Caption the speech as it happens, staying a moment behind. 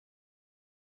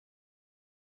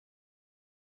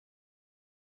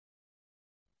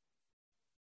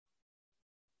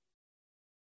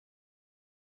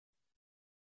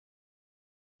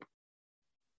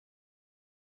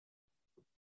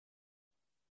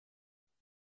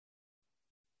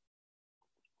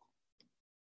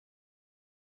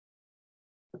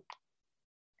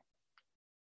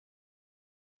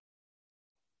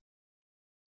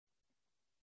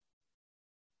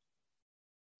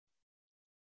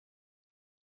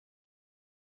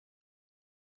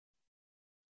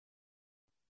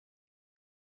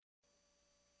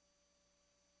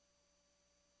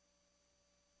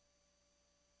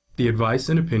The advice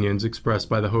and opinions expressed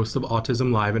by the host of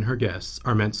Autism Live and her guests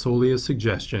are meant solely as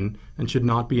suggestion and should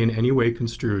not be in any way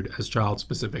construed as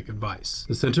child-specific advice.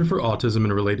 The Center for Autism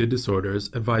and Related Disorders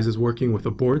advises working with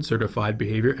a board-certified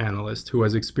behavior analyst who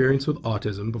has experience with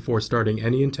autism before starting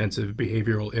any intensive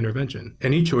behavioral intervention.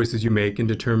 Any choices you make in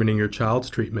determining your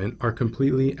child's treatment are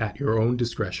completely at your own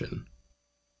discretion.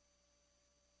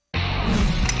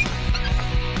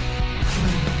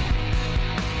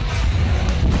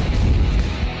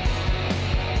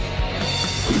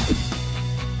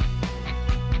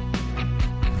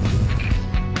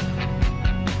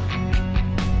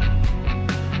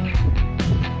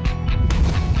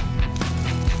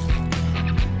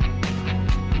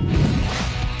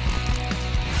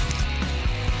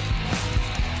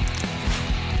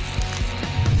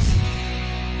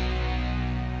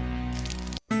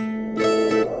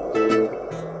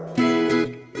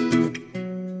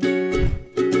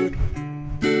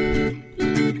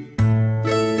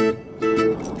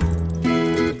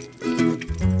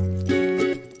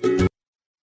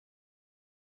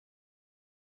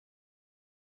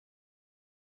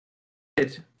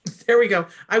 There we go.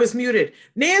 I was muted.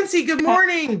 Nancy, good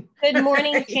morning. Good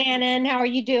morning, Shannon. How are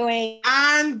you doing?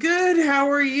 I'm good.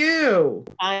 How are you?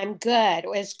 I'm good.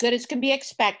 As good as can be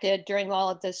expected during all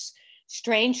of this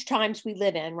strange times we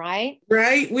live in, right?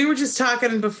 Right. We were just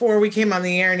talking before we came on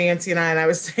the air, Nancy and I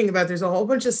was saying about there's a whole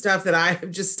bunch of stuff that I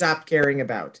have just stopped caring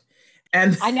about.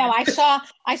 And I know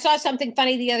I saw something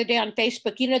funny the other day on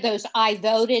Facebook. You know those I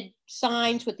voted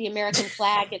signs with the American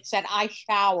flag? It said I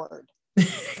showered.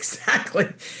 Exactly.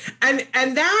 And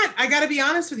that, I got to be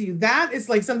honest with you, that is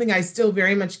like something I still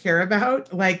very much care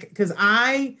about. Like, because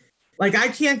I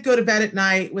can't go to bed at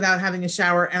night without having a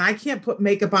shower, and I can't put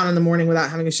makeup on in the morning without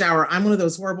having a shower. I'm one of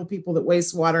those horrible people that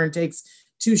wastes water and takes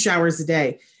 2 showers a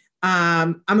day.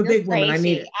 I'm a big woman. I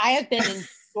need it. I have been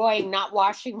enjoying not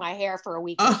washing my hair for a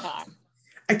week at a time.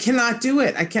 I cannot do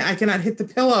it. I cannot hit the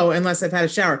pillow unless I've had a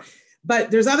shower.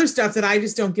 But there's other stuff that I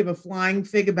just don't give a flying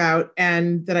fig about,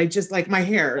 and that I just like my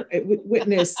hair.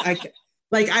 Witness, I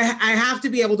have to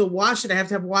be able to wash it. I have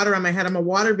to have water on my head. I'm a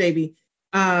water baby,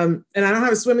 and I don't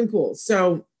have a swimming pool,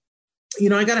 so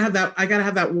I gotta have that. I gotta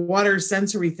have that water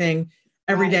sensory thing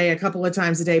every day, a couple of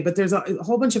times a day. But there's a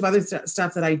whole bunch of other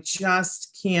stuff that I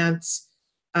just can't.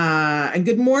 And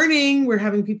good morning. We're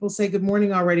having people say good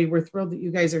morning already. We're thrilled that you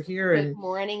guys are here. Good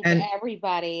morning to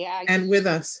everybody. And with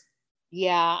us.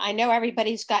 Yeah, I know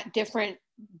everybody's got different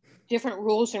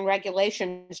rules and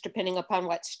regulations depending upon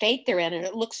what state they're in. And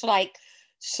it looks like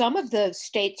some of the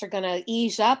states are going to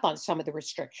ease up on some of the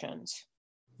restrictions.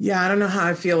 Yeah, I don't know how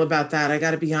I feel about that. I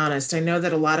got to be honest. I know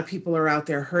that a lot of people are out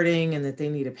there hurting and that they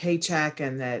need a paycheck,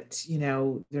 and that,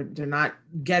 they're not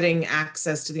getting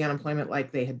access to the unemployment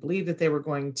like they had believed that they were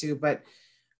going to. But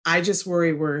I just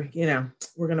worry we're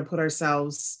going to put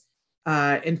ourselves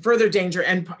in further danger.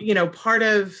 And,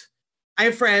 I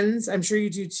have friends, I'm sure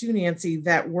you do too, Nancy,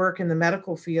 that work in the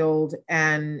medical field,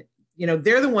 and,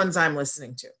 they're the ones I'm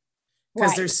listening to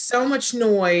because there's so much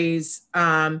noise.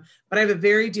 But I have a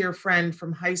very dear friend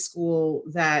from high school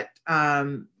that,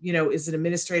 is an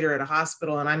administrator at a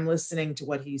hospital, and I'm listening to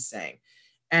what he's saying.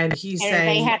 And he's saying—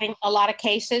 Are they having a lot of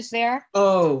cases there?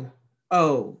 Oh,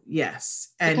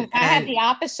 yes. And I had the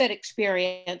opposite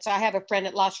experience. I have a friend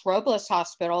at Los Robles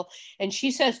Hospital, and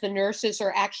she says the nurses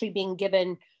are actually being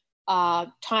given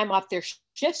time off their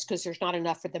shifts because there's not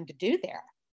enough for them to do there.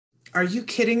 Are you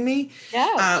kidding me?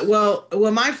 No.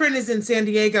 Well, my friend is in San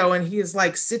Diego, and he is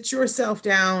like, sit yourself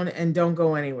down and don't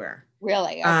go anywhere.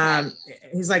 Really? Okay.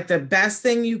 He's like, the best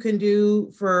thing you can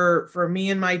do for me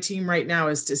and my team right now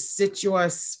is to sit your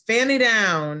fanny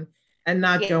down and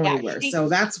not go anywhere. So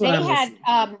that's what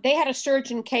they had a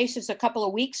surge in cases a couple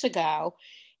of weeks ago,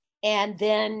 and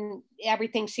then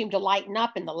everything seemed to lighten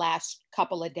up in the last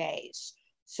couple of days.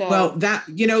 So, well,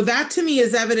 that to me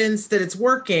is evidence that it's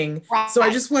working. Right. So I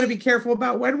just want to be careful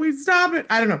about when we stop it.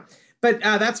 I don't know. But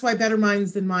that's why Better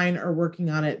Minds Than Mine are working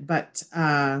on it. But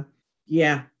we've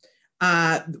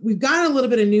got a little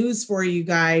bit of news for you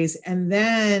guys. And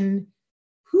then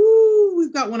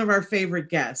we've got one of our favorite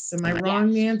guests. Am I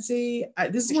wrong, Nancy?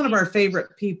 This is one of our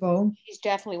favorite people. She's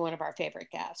definitely one of our favorite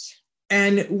guests.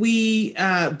 And we,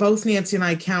 both Nancy and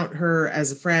I, count her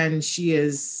as a friend. She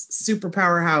is super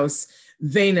powerhouse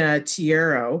Vena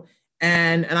Tiero,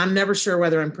 and I'm never sure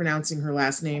whether I'm pronouncing her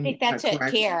last name. I think that's it,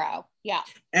 Tiero. Yeah.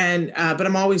 And but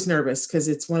I'm always nervous because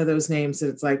it's one of those names that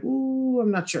it's like, ooh, I'm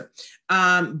not sure.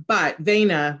 But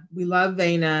Vena, we love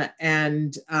Vena,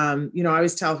 and I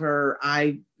always tell her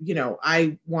I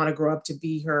want to grow up to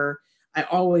be her. I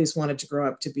always wanted to grow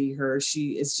up to be her.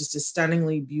 She is just a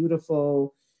stunningly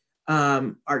beautiful,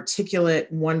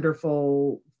 articulate,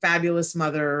 wonderful, fabulous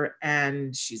mother,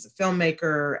 and she's a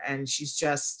filmmaker, and she's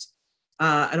just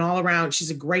an all around,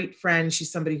 she's a great friend.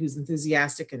 She's somebody who's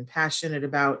enthusiastic and passionate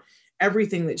about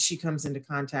everything that she comes into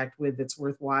contact with that's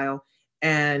worthwhile.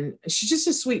 And she's just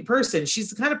a sweet person. She's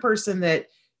the kind of person that,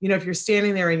 you know, if you're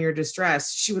standing there in your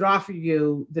distress, she would offer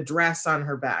you the dress on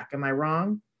her back. Am I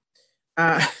wrong?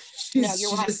 She's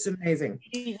right. just amazing.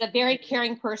 She's a very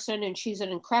caring person, and she's an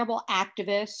incredible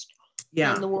activist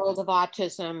Yeah. in the world of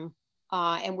autism.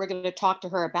 And we're going to talk to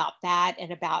her about that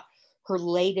and about her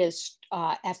latest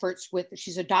efforts with,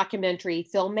 she's a documentary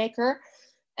filmmaker.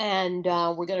 And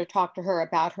we're going to talk to her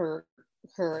about her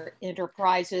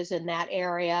enterprises in that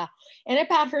area and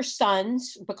about her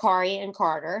sons, Bakari and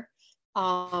Carter.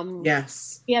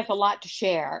 Yes. She has a lot to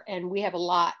share, and we have a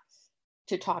lot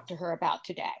to talk to her about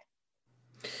today.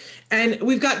 And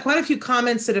we've got quite a few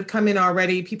comments that have come in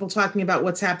already, people talking about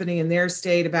what's happening in their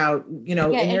state, about, you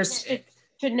know, in their state.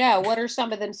 To know, what are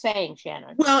some of them saying,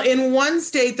 Shannon? Well, in one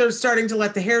state, they're starting to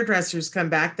let the hairdressers come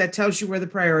back. That tells you where the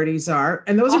priorities are.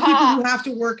 And those are people who have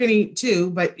to work and eat too,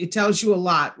 but it tells you a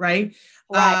lot, right?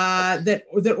 That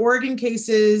the Oregon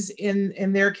cases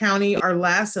in their county are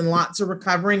less, and lots are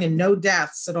recovering, and no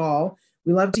deaths at all.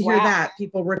 We love to hear that,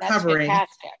 people recovering.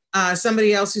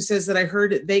 Somebody else who says that I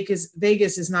heard that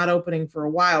Vegas is not opening for a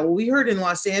while. Well, we heard in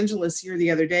Los Angeles here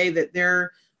the other day that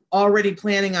they're already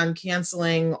planning on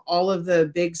canceling all of the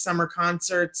big summer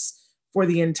concerts for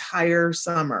the entire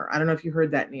summer. I don't know if you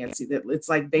heard that, Nancy, that it's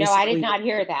like basically. No, I did not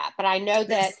hear that, but I know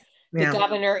that the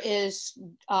governor is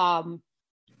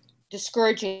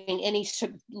discouraging any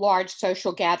large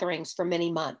social gatherings for many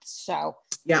months. So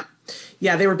yeah,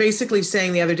 they were basically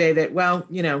saying the other day that, well,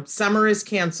 you know, summer is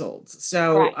canceled.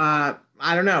 So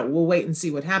I don't know. We'll wait and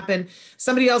see what happened.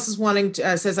 Somebody else is wanting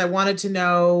to says, I wanted to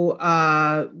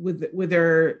know with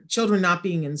their children not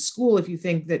being in school, if you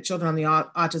think that children on the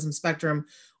autism spectrum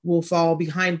will fall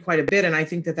behind quite a bit. And I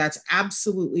think that that's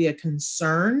absolutely a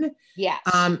concern. Yeah.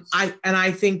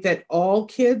 I think that all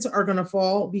kids are going to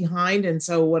fall behind. And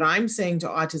so what I'm saying to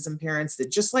autism parents,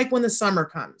 that just like when the summer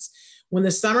comes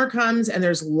and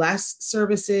there's less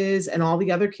services and all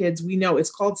the other kids, we know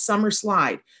it's called summer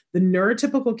slide. The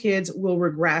neurotypical kids will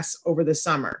regress over the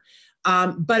summer.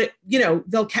 But you know,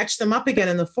 they'll catch them up again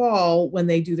in the fall when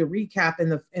they do the recap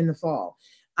in the fall.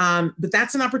 But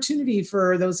that's an opportunity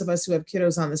for those of us who have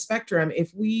kiddos on the spectrum.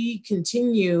 If we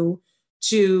continue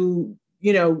to,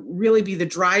 you know, really be the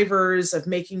drivers of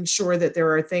making sure that there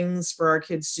are things for our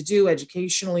kids to do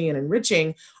educationally and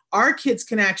enriching, our kids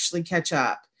can actually catch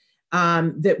up.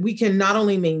 That we can not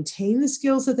only maintain the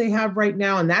skills that they have right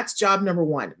now, and that's job number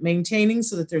one, maintaining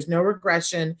so that there's no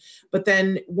regression. But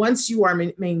then once you are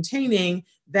maintaining,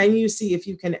 then you see if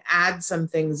you can add some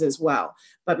things as well,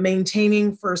 but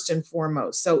maintaining first and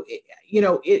foremost. So, you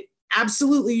know, it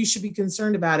absolutely, you should be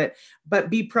concerned about it, but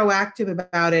be proactive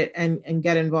about it and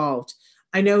get involved.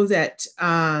 I know that,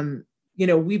 you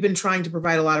know, we've been trying to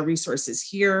provide a lot of resources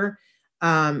here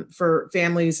for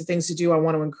families and things to do. I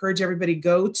want to encourage everybody,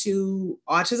 go to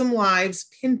Autism Live's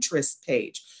Pinterest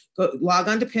page. Go log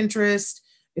on to Pinterest.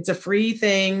 It's a free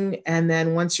thing. And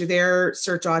then once you're there,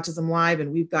 search Autism Live,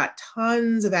 and we've got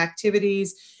tons of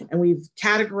activities, and we've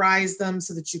categorized them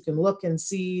so that you can look and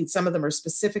see. Some of them are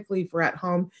specifically for at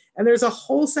home. And there's a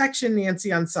whole section,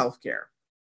 Nancy, on self-care,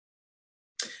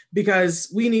 because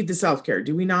we need the self-care,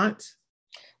 do we not?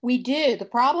 We do. The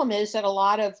problem is that a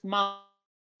lot of moms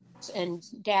and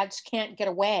dads can't get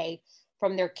away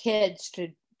from their kids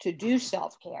to do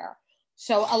self-care.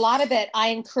 So a lot of it, I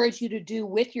encourage you to do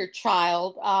with your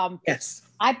child. Yes.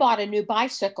 I bought a new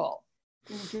bicycle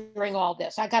during all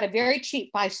this. I got a very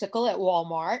cheap bicycle at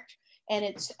Walmart, and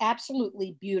it's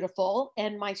absolutely beautiful.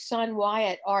 And my son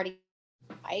Wyatt already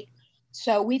bike.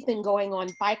 So we've been going on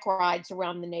bike rides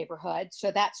around the neighborhood.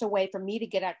 So that's a way for me to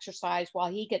get exercise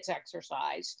while he gets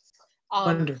exercise.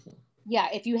 Wonderful. Yeah,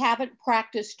 if you haven't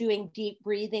practiced doing deep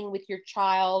breathing with your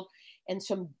child and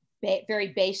some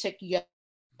very basic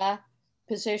yoga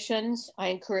positions, I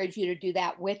encourage you to do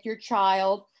that with your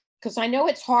child, because I know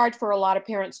it's hard for a lot of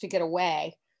parents to get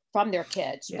away from their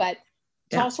kids, but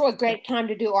it's also a great time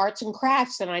to do arts and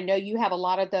crafts. And I know you have a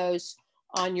lot of those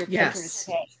on your Pinterest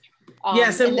page.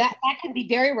 And that can be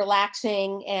very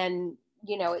relaxing. And,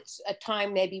 you know, it's a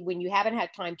time maybe when you haven't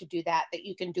had time to do that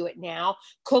you can do it now.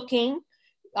 Cooking,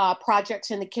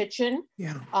 projects in the kitchen.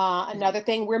 Another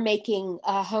thing, we're making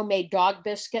homemade dog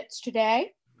biscuits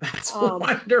today. That's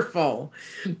wonderful.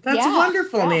 That's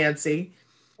wonderful, Nancy.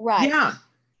 Right. Yeah.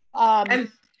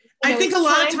 And I think a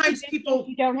lot of times people,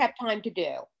 you don't have time to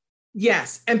do.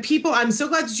 Yes. And people, I'm so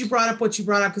glad that you brought up what you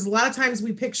brought up, because a lot of times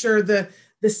we picture the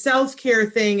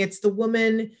self-care thing. It's the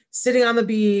woman sitting on the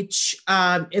beach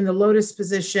in the lotus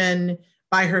position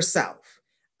by herself.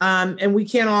 And we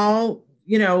can't all,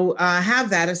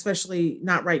 have that, especially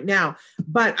not right now.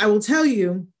 But I will tell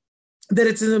you that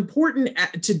it's as important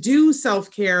to do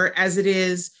self-care as it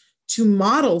is to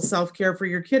model self-care for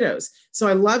your kiddos. So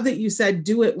I love that you said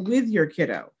do it with your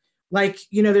kiddo. Like,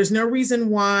 there's no reason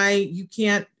why you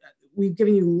can't. We've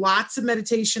given you lots of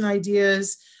meditation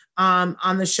ideas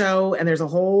on the show, and there's a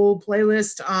whole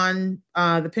playlist on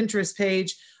the Pinterest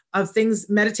page of things,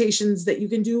 meditations that you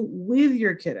can do with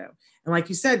your kiddo. And like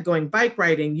you said, going bike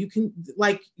riding, you can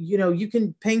you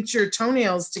can paint your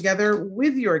toenails together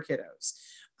with your kiddos.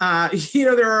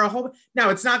 There are a whole, now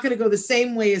it's not going to go the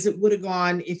same way as it would have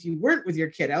gone if you weren't with your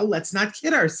kiddo. Let's not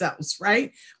kid ourselves,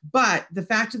 right? But the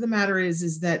fact of the matter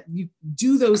is that you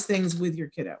do those things with your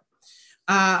kiddo.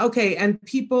 Okay, and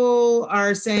people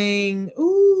are saying,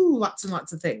 ooh, lots and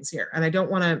lots of things here, and I don't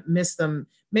want to miss them.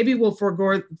 Maybe we'll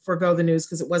forego the news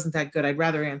because it wasn't that good. I'd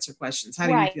rather answer questions. How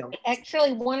do you feel?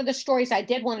 Actually, one of the stories I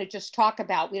did want to just talk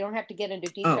about, we don't have to get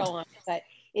into detail on it, but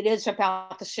it is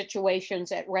about the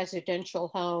situations at residential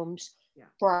homes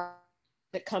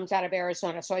that comes out of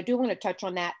Arizona. So I do want to touch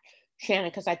on that, Shannon,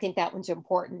 because I think that one's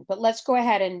important. But let's go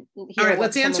ahead and all right,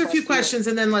 let's answer a few questions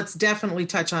and then let's definitely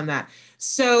touch on that.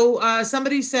 So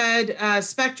somebody said,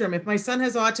 Spectrum, if my son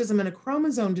has autism and a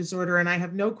chromosome disorder and I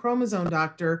have no chromosome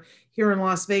doctor here in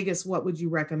Las Vegas, what would you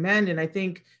recommend? And I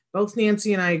think both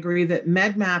Nancy and I agree that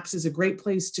MedMaps is a great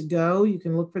place to go. You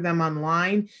can look for them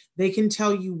online. They can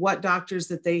tell you what doctors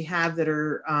that they have that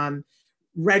are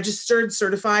registered,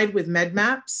 certified with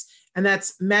MedMaps. And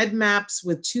that's MedMaps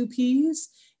with 2 Ps.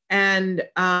 And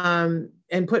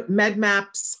put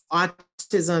MedMaps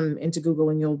autism into Google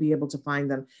and you'll be able to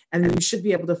find them. And you should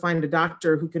be able to find a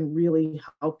doctor who can really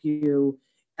help you.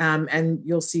 And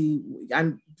you'll see,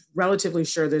 I'm relatively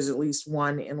sure there's at least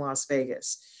one in Las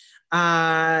Vegas.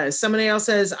 Somebody else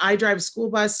says, I drive school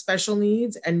bus, special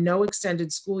needs, and no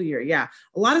extended school year. Yeah,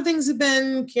 a lot of things have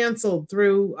been canceled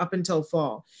through up until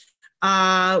fall.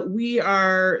 We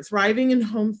are thriving in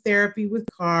home therapy with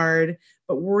CARD,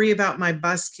 but worry about my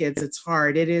bus kids. It's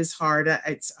hard. It is hard.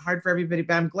 It's hard for everybody,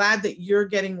 but I'm glad that you're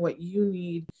getting what you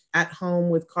need at home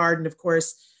with CARD. And of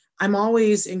course, I'm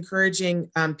always encouraging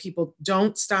people,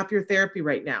 don't stop your therapy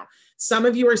right now. Some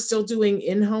of you are still doing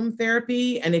in-home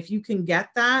therapy, and if you can get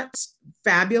that,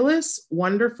 fabulous,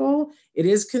 wonderful. It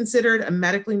is considered a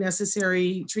medically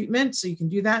necessary treatment, so you can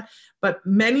do that. But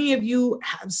many of you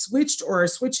have switched or are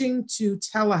switching to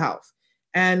telehealth.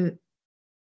 And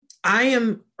I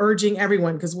am urging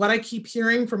everyone, because what I keep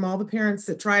hearing from all the parents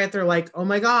that try it, they're like, oh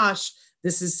my gosh,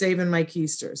 this is saving my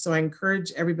keister. So I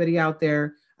encourage everybody out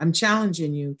there, I'm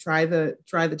challenging you, try the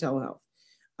telehealth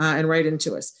and write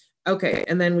into us. Okay,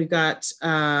 and then we've got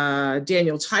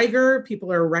Daniel Tiger.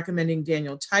 People are recommending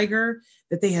Daniel Tiger,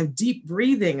 that they have deep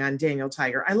breathing on Daniel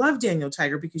Tiger. I love Daniel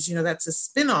Tiger because, that's a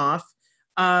spinoff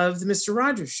of the Mr.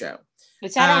 Rogers Show.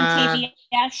 Is that on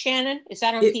PBS, Shannon? Is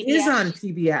that on PBS? It is on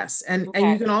PBS. And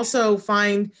you can also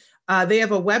find, they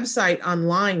have a website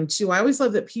online too. I always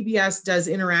love that PBS does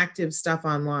interactive stuff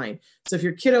online. So if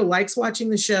your kiddo likes watching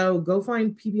the show, go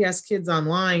find PBS Kids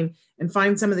online and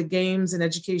find some of the games and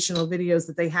educational videos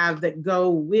that they have that go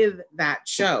with that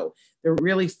show. They're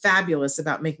really fabulous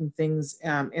about making things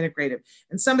integrative.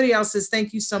 And somebody else says,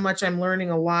 thank you so much. I'm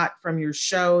learning a lot from your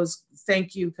shows.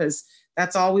 Thank you, because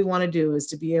that's all we want to do is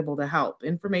to be able to help.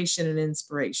 Information and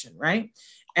inspiration, right?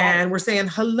 And we're saying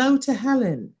hello to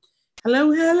Helen.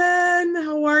 Hello, Helen.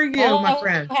 How are you, my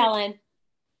friend? Helen.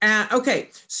 Okay,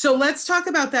 so let's talk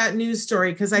about that news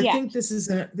story, because I think this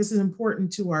is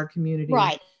important to our community.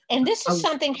 Right. And this is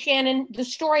something, Shannon, the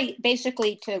story,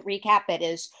 basically, to recap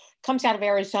it, comes out of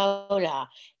Arizona,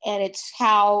 and it's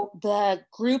how the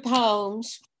group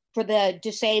homes for the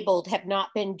disabled have not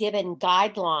been given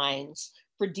guidelines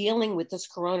for dealing with this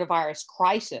coronavirus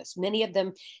crisis. Many of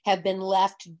them have been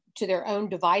left to their own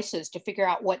devices to figure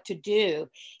out what to do.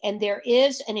 And there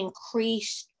is an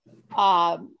increased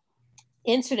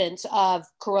incidence of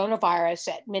coronavirus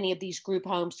at many of these group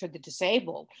homes for the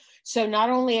disabled. So not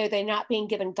only are they not being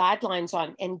given guidelines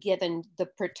on and given the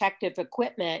protective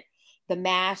equipment, the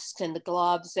masks and the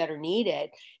gloves that are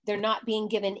needed, they're not being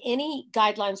given any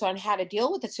guidelines on how to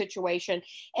deal with the situation.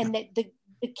 And that the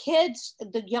kids,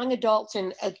 the young adults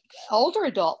and older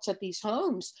adults at these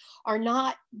homes are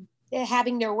not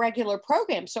having their regular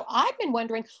program. So I've been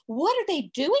wondering, what are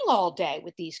they doing all day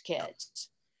with these kids?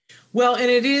 Well, and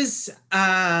it is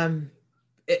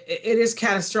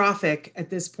catastrophic at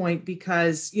this point,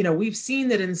 because, we've seen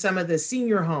that in some of the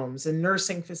senior homes and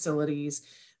nursing facilities,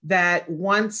 that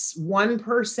once one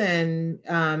person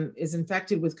is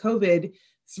infected with COVID,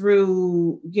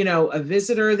 through, a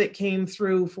visitor that came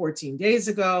through 14 days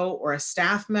ago, or a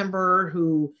staff member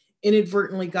who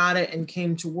inadvertently got it and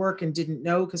came to work and didn't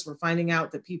know, because we're finding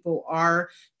out that people are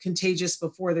contagious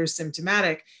before they're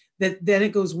symptomatic, that then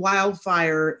it goes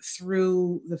wildfire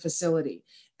through the facility.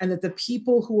 And that the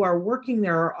people who are working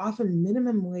there are often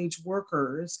minimum wage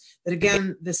workers, that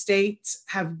again, the states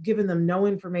have given them no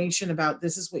information about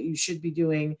this is what you should be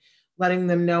doing, letting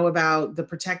them know about the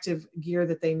protective gear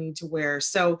that they need to wear.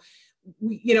 So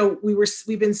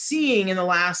we've been seeing in the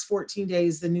last 14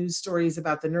 days the news stories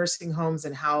about the nursing homes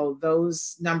and how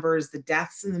those numbers, the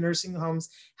deaths in the nursing homes,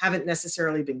 haven't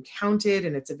necessarily been counted,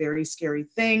 and it's a very scary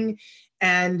thing.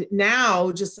 And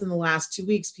now, just in the last 2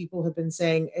 weeks, people have been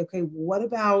saying, okay, what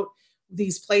about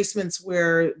these placements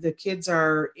where the kids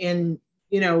are in,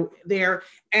 there,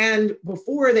 and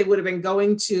before they would have been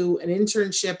going to an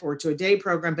internship or to a day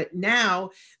program, but now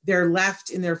they're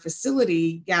left in their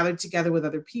facility, gathered together with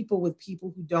other people, with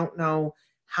people who don't know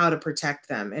how to protect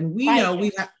them. And we know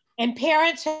we have. And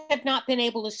parents have not been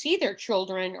able to see their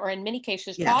children, or in many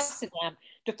cases talk to them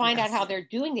to find out how they're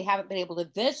doing. They haven't been able to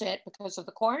visit because of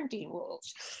the quarantine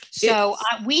rules. So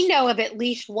we know of at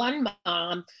least one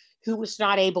mom who was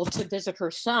not able to visit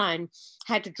her son,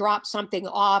 had to drop something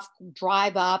off,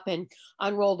 drive up and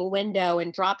unroll the window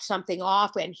and drop something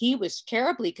off. And he was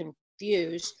terribly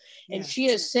confused. And she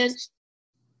has sent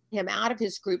him out of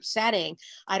his group setting.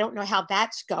 I don't know how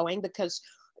that's going, because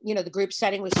the group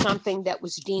setting was something that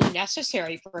was deemed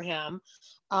necessary for him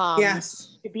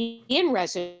to be in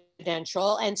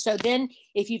residential. And so then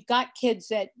if you've got kids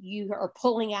that you are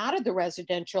pulling out of the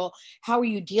residential, how are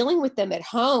you dealing with them at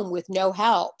home with no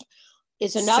help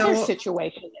is another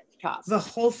situation that's tough. The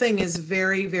whole thing is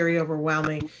very, very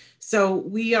overwhelming. So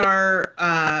we are,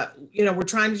 we're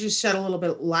trying to just shed a little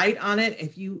bit light on it.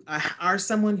 If you are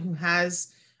someone who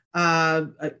has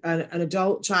an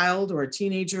adult child or a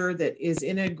teenager that is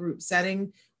in a group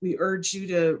setting, we urge you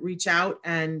to reach out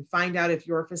and find out if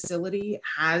your facility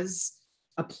has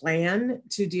a plan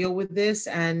to deal with this,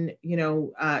 and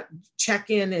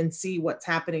check in and see what's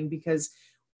happening, because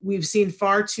we've seen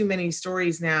far too many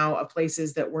stories now of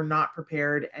places that were not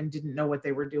prepared and didn't know what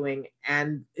they were doing,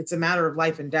 and it's a matter of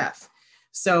life and death.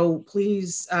 So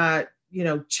please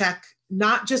check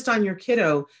not just on your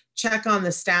kiddo, check on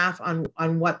the staff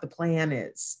on what the plan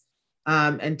is,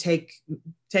 and take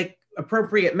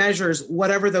appropriate measures,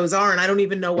 whatever those are. And I don't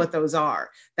even know what those are.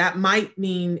 That might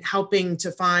mean helping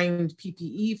to find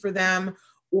PPE for them,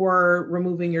 or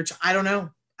removing your, I don't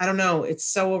know. It's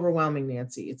so overwhelming,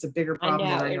 Nancy. It's a bigger problem.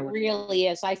 I know, it really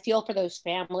is. I feel for those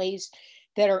families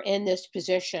that are in this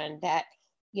position that,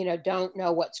 don't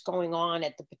know what's going on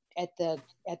at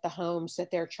the homes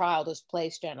that their child is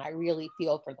placed in. I really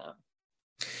feel for them.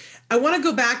 I want to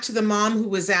go back to the mom who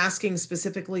was asking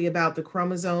specifically about the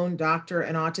chromosome doctor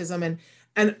and autism,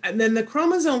 and then the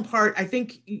chromosome part. I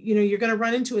think you're going to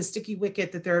run into a sticky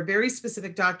wicket, that there are very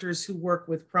specific doctors who work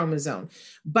with chromosome.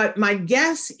 But my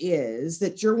guess is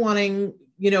that you're wanting,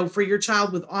 for your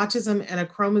child with autism and a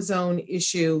chromosome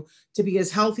issue to be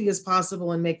as healthy as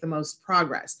possible and make the most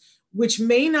progress, which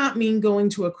may not mean going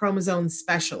to a chromosome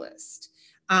specialist.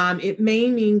 It may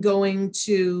mean going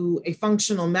to a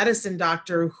functional medicine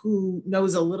doctor who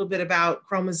knows a little bit about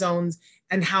chromosomes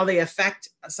and how they affect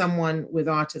someone with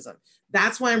autism.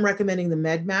 That's why I'm recommending the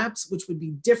MedMaps, which would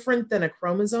be different than a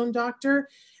chromosome doctor.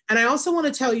 And I also want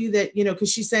to tell you that, because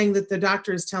she's saying that the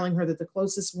doctor is telling her that the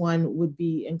closest one would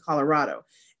be in Colorado.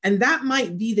 And that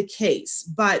might be the case,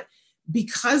 but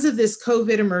because of this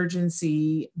COVID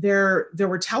emergency, there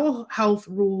were telehealth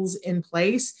rules in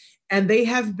place, and they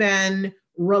have been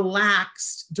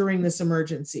relaxed during this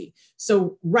emergency.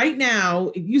 So right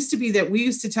now, it used to be that we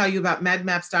used to tell you about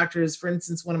MedMaps doctors, for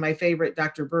instance, one of my favorite,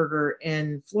 Dr. Berger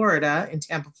in Florida, in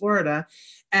Tampa, Florida,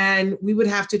 and we would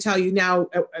have to tell you now,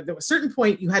 at a certain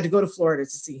point, you had to go to Florida to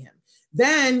see him.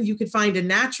 Then you could find a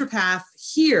naturopath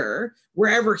here,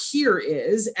 wherever here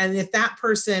is. And if that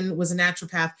person was a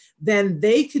naturopath, then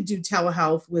they could do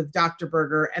telehealth with Dr.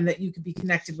 Berger, and that you could be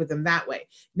connected with them that way.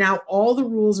 Now, all the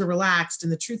rules are relaxed.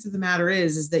 And the truth of the matter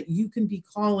is that you can be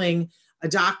calling a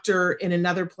doctor in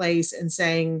another place and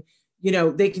saying,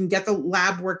 they can get the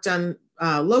lab work done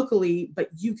locally, but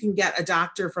you can get a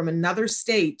doctor from another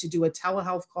state to do a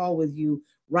telehealth call with you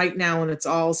right now, and it's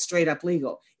all straight up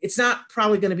legal. It's not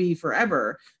probably going to be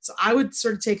forever. So I would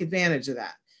sort of take advantage of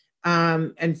that,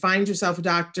 and find yourself a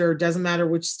doctor. Doesn't matter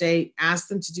which state, ask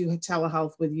them to do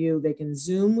telehealth with you. They can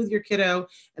Zoom with your kiddo,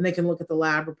 and they can look at the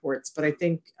lab reports. But I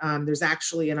think there's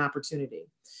actually an opportunity.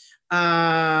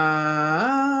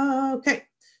 Okay.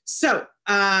 So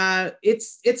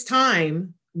it's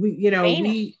time.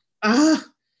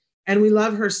 and we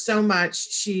love her so much.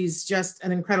 She's just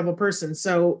an incredible person.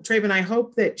 So Traven, I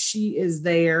hope that she is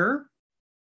there.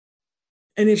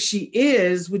 And if she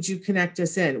is, would you connect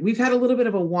us in? We've had a little bit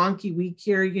of a wonky week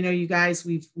here. You know, you guys,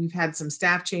 we've had some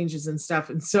staff changes and stuff.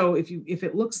 And so if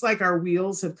it looks like our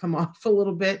wheels have come off a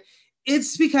little bit,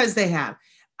 it's because they have.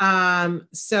 In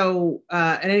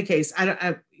any case,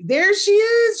 there she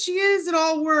is. She is. It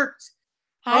all worked.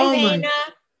 Hi, Dana.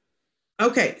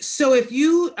 Okay, so if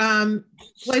you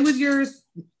play with your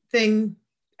thing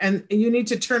and you need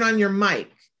to turn on your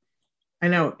mic. I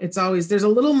know it's always, there's a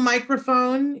little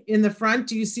microphone in the front.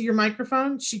 Do you see your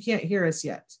microphone? She can't hear us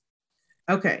yet.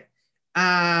 Okay.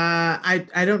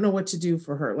 I don't know what to do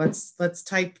for her. Let's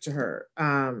type to her.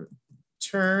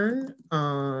 Turn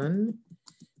on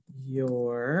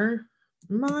your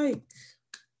mic.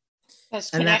 That's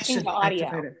connecting to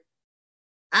audio.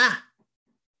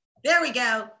 There we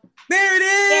go. There it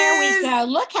is. There we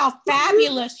go. Look how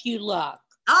fabulous you look.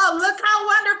 Oh, look how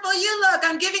wonderful you look.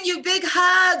 I'm giving you big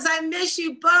hugs. I miss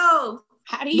you both.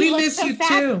 How do you look so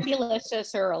fabulous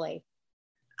this early?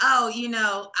 Oh, you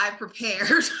know, I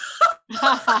prepared.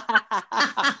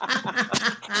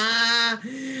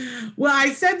 Well,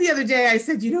 I said the other day, I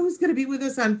said, you know who's going to be with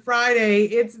us on Friday?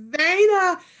 It's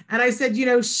Vana. And I said, you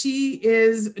know, she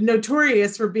is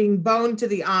notorious for being bone to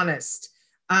the honest.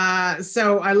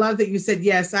 So I love that you said,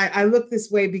 yes, I look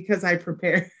this way because I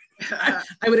prepared. I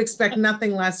would expect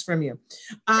nothing less from you.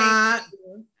 How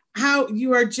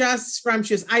you are just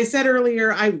scrumptious. I said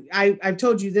earlier, I've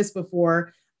told you this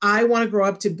before, I want to grow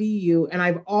up to be you, and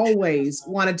I've always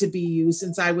wanted to be you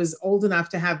since I was old enough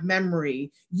to have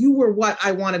memory. You were what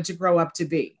I wanted to grow up to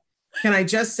be. Can I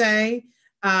just say?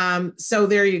 So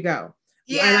there you go.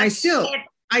 Yeah. And I still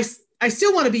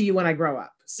want to be you when I grow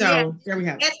up. So There we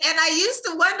have it. And I used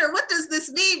to wonder, what does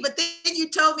this mean? But then you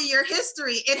told me your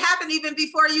history. It happened even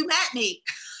before you met me.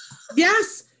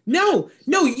 Yes. No,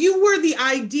 you were the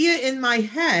idea in my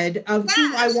head of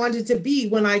who I wanted to be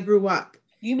when I grew up.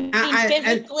 You mean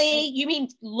physically? You mean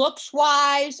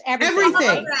looks-wise?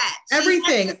 Everything.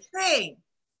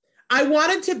 I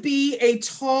wanted to be a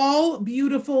tall,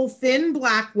 beautiful, thin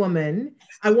Black woman.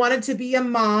 I wanted to be a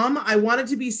mom. I wanted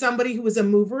to be somebody who was a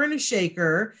mover and a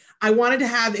shaker. I wanted to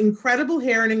have incredible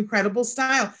hair and incredible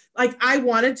style. Like, I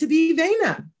wanted to be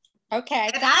Vana. Okay,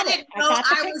 and I didn't know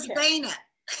I was Vana.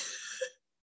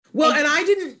 Well, and I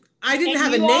didn't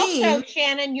have a name. Also,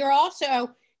 Shannon,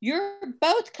 you're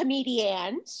both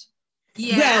comedians.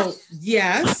 Yes. Well,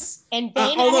 yes. And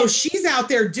Vana, although she's out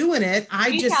there doing it,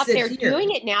 she's out there doing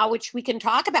it now, which we can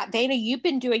talk about. Vana, you've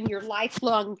been doing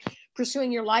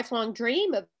pursuing your lifelong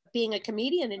dream of being a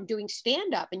comedian and doing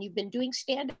stand-up, and you've been doing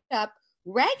stand-up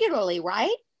regularly,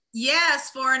 right? Yes,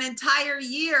 for an entire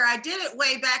year. I did it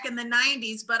way back in the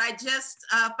 90s, but I just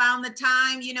found the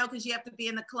time, you know, because you have to be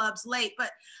in the clubs late.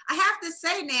 But I have to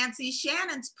say, Nancy,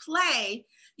 Shannon's play,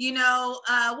 you know,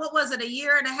 what was it, a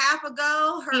year and a half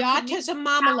ago? The Autism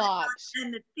Monologues.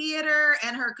 In the theater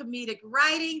and her comedic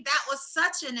writing, that was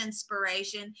such an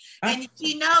inspiration. And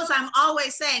she knows I'm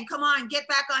always saying, come on, get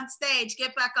back on stage,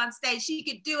 get back on stage. She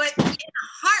could do it in a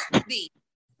heartbeat.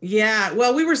 Yeah,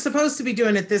 well, we were supposed to be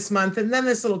doing it this month, and then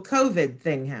this little COVID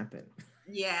thing happened.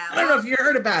 Yeah. I don't know if you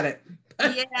heard about it.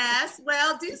 Yes,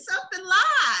 well, do something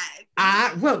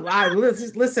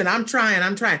live. Listen, I'm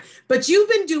trying. But you've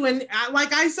been doing,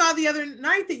 like I saw the other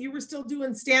night that you were still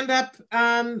doing stand-up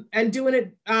and doing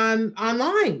it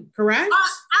online, correct?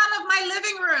 Out of my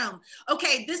living room.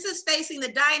 Okay, this is facing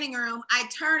the dining room. I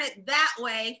turn it that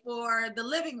way for the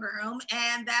living room,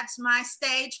 and that's my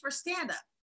stage for stand-up.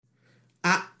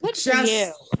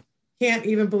 Can't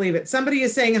even believe it. Somebody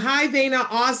is saying, hi, Vana,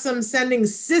 awesome, sending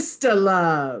sister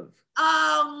love.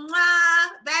 Oh,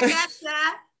 back at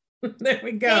that. There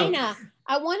we go. Vana,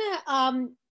 I want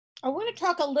to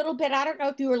talk a little bit. I don't know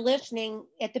if you were listening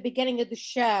at the beginning of the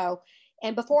show.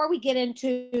 And before we get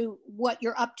into what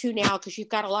you're up to now, because you've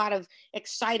got a lot of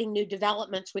exciting new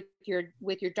developments with your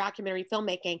documentary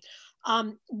filmmaking,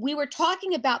 we were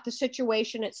talking about the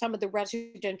situation at some of the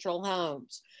residential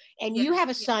homes. And you have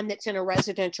a son that's in a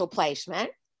residential placement.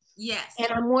 Yes.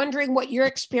 And I'm wondering what your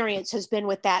experience has been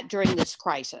with that during this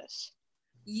crisis.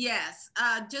 Yes,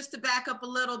 just to back up a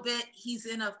little bit, he's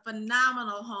in a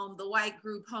phenomenal home, the White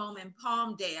Group home in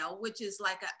Palmdale, which is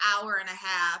like an hour and a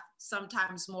half,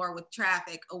 sometimes more with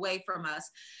traffic away from us.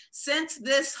 Since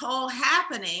this whole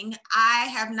happening, I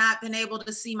have not been able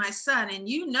to see my son. And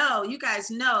you guys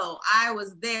know, I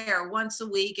was there once a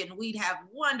week and we'd have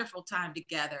wonderful time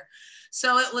together.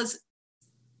 So it was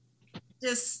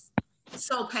just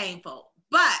so painful.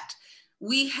 But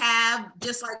we have,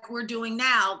 just like we're doing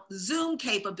now, Zoom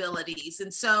capabilities.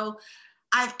 And so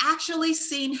I've actually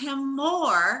seen him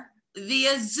more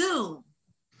via Zoom.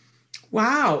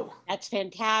 Wow. That's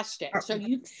fantastic. So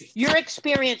your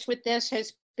experience with this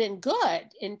has been good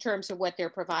in terms of what they're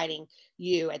providing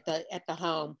you at the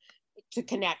home to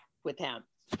connect with him.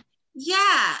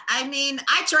 Yeah, I mean,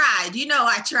 I tried,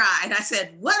 I tried. I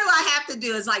said, what do I have to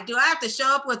do? It's like, do I have to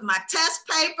show up with my test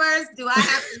papers? Do I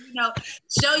have to,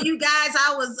 show you guys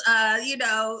I was,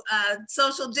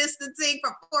 social distancing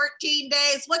for 14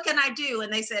 days? What can I do?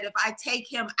 And they said, if I take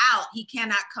him out, he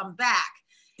cannot come back.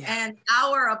 Yeah. And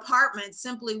our apartment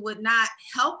simply would not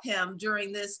help him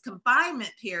during this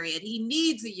confinement period. He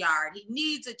needs a yard. He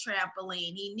needs a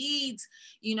trampoline. He needs,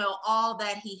 all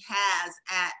that he has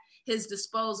at his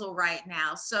disposal right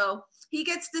now. So he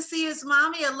gets to see his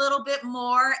mommy a little bit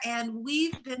more, and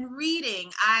we've been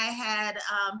reading. I had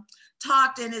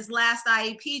talked in his last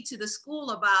IEP to the school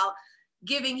about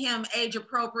giving him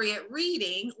age-appropriate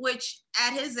reading, which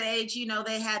at his age,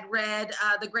 they had read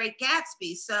The Great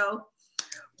Gatsby. So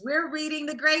we're reading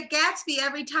The Great Gatsby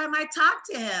every time I talk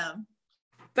to him.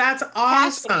 That's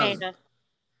awesome.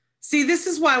 See, this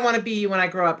is why I want to be you when I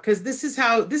grow up, because this is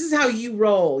how you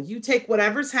roll. You take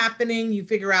whatever's happening, you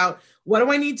figure out, what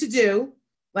do I need to do?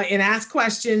 And ask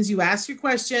questions. You ask your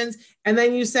questions, and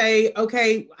then you say,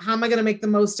 okay, how am I going to make the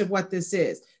most of what this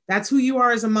is? That's who you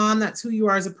are as a mom. That's who you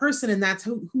are as a person. And that's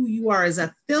who you are as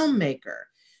a filmmaker.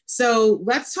 So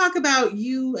let's talk about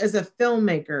you as a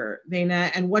filmmaker,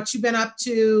 Dana, and what you've been up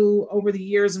to over the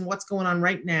years and what's going on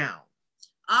right now.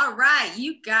 All right,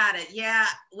 you got it. Yeah,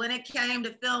 when it came to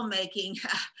filmmaking,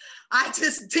 I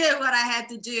just did what I had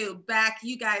to do.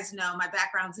 You guys know my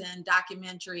background's in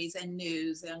documentaries and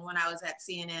news. And when I was at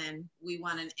CNN, we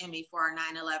won an Emmy for our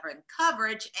 9/11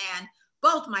 coverage. And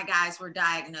both my guys were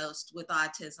diagnosed with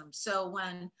autism. So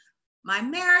when my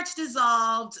marriage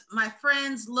dissolved, my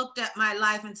friends looked at my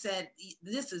life and said,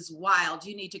 this is wild.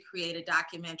 You need to create a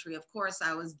documentary. Of course,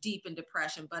 I was deep in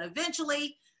depression, but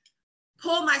eventually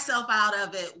pulled myself out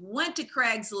of it, went to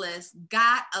Craigslist,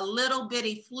 got a little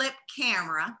bitty flip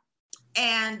camera,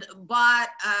 and bought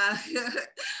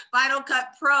Final Cut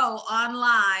Pro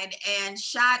online and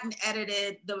shot and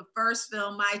edited the first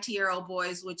film, My 2-Year-Old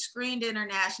Boys, which screened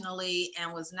internationally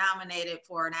and was nominated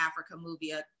for an Africa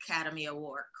Movie Academy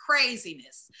Award.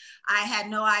 Craziness. I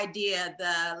had no idea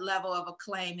the level of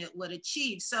acclaim it would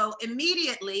achieve. So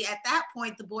immediately at that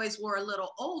point, the boys were a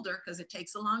little older because it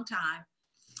takes a long time.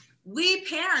 We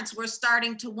parents were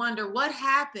starting to wonder what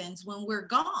happens when we're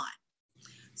gone.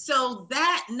 So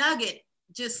that nugget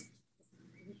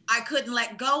I couldn't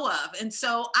let go of. And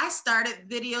so I started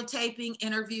videotaping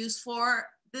interviews for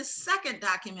this second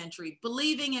documentary,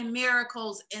 Believing in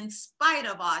Miracles in Spite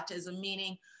of Autism,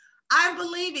 meaning I'm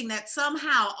believing that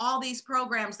somehow all these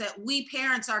programs that we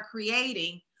parents are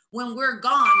creating when we're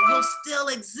gone will still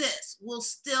exist, will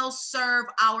still serve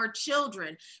our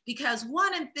children, because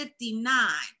 1 in 59,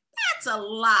 that's a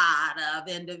lot of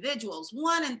individuals,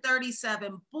 1 in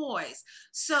 37 boys.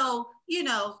 So,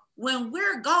 when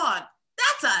we're gone,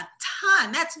 that's a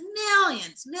ton, that's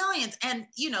millions. And,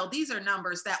 these are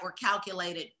numbers that were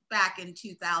calculated back in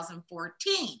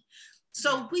 2014.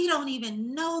 So we don't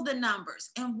even know the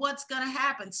numbers and what's going to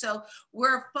happen. So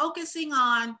we're focusing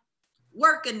on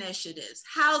work initiatives,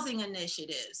 housing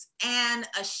initiatives, and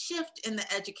a shift in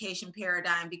the education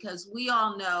paradigm, because we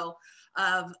all know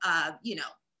of,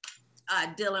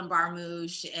 Dylan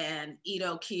Barmouche and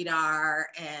Ido Kedar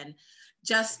and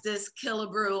Justice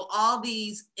Killebrew, all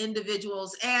these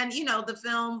individuals, and the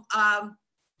film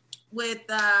with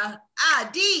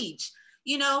Deej,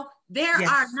 there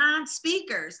are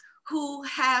non-speakers who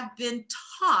have been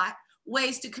taught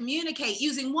ways to communicate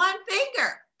using one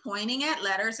finger, pointing at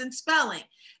letters and spelling.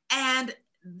 And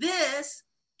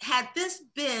had this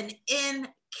been in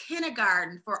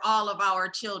kindergarten for all of our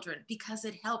children, because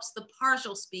it helps the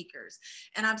partial speakers.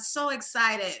 And I'm so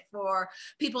excited for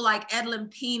people like Edlin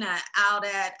Pina out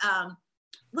at,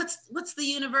 what's the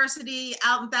university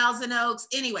out in Thousand Oaks?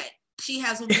 Anyway, she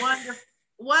has a wonderful.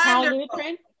 Cal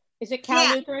Lutheran? Is it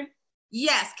Cal Lutheran?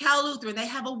 Yes, Cal Lutheran. They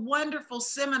have a wonderful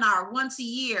seminar once a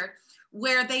year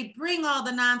where they bring all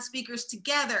the non-speakers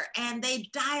together and they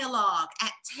dialogue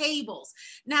at tables.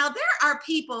 Now, there are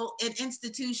people in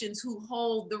institutions who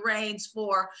hold the reins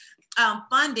for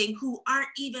funding who aren't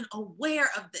even aware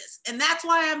of this. And that's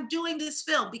why I'm doing this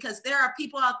film, because there are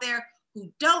people out there who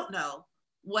don't know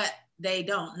what they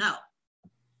don't know.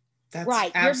 That's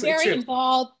right. You're very true.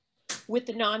 involved with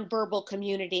the nonverbal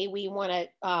community. We want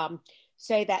to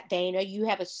say that, Dana. You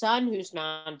have a son who's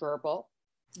nonverbal.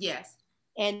 Yes.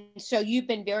 And so you've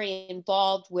been very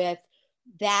involved with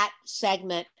that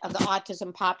segment of the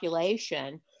autism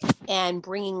population and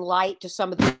bringing light to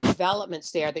some of the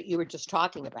developments there that you were just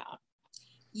talking about.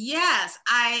 Yes,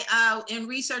 I in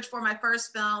research for my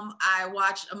first film, I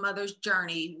watched A Mother's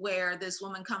Journey, where this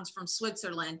woman comes from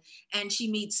Switzerland and she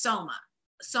meets Soma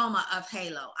of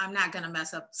Halo. I'm not going to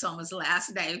mess up Soma's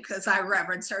last name because I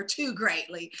reverence her too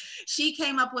greatly. She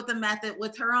came up with a method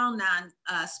with her own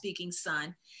non-speaking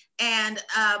son. And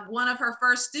one of her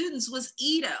first students was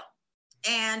Ito.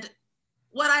 And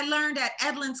what I learned at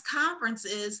Edlin's conference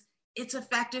is it's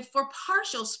effective for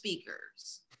partial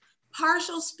speakers.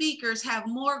 Partial speakers have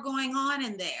more going on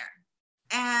in there.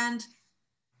 And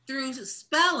through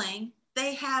spelling,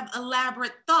 they have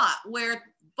elaborate thought, where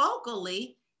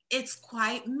vocally, it's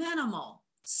quite minimal.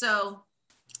 So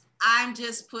I'm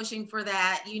just pushing for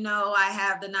that. You know, I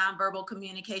have the nonverbal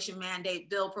communication mandate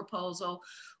bill proposal,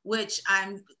 which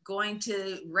I'm going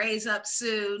to raise up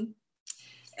soon.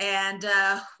 And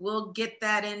we'll get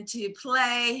that into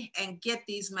play and get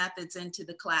these methods into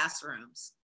the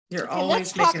classrooms. You're Okay, always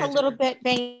let's talk making a little bit,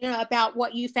 Dana, about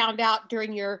what you found out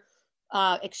during your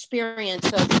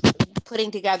experience of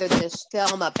putting together this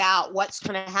film about what's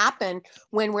going to happen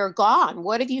when we're gone.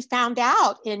 What have you found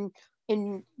out in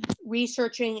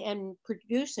researching and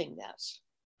producing this?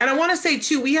 And I want to say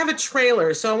too, we have a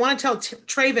trailer. So I want to tell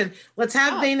Traven, let's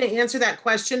have Dana answer that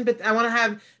question, but I want to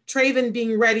have Traven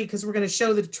being ready because we're going to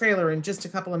show the trailer in just a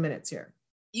couple of minutes here.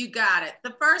 You got it.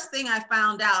 The first thing I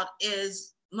found out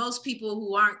is most people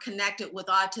who aren't connected with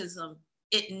autism,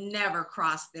 it never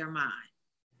crossed their mind.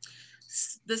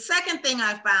 The second thing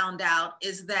I found out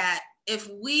is that if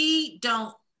we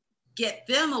don't get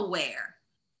them aware,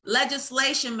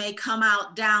 legislation may come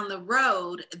out down the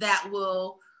road that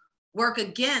will work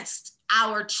against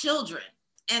our children.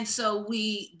 And so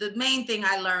the main thing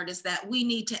I learned is that we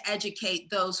need to educate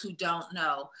those who don't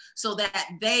know so that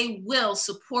they will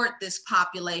support this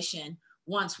population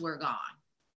once we're gone.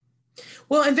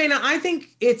 Well, and Dana, I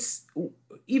think it's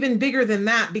even bigger than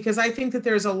that, because I think that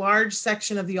there's a large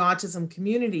section of the autism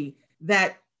community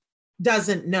that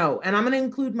doesn't know. And I'm going to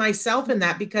include myself in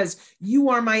that because you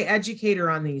are my educator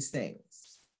on these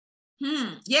things.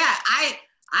 Yeah,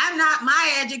 I'm not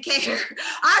my educator.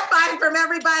 I find from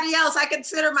everybody else, I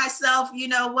consider myself, you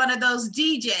know, one of those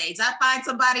DJs. I find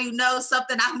somebody who knows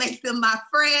something, I make them my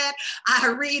friend. I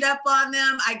read up on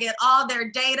them. I get all their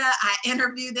data. I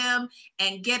interview them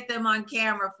and get them on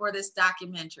camera for this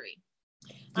documentary.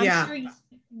 I'm sure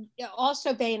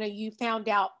also, Dana, you found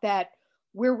out that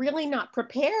we're really not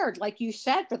prepared, like you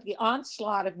said, for the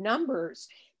onslaught of numbers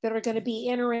that are going to be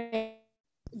entering.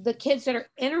 The kids that are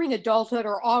entering adulthood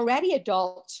are already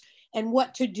adults, and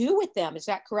what to do with them. Is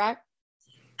that correct?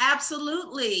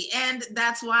 Absolutely. And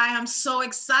that's why I'm so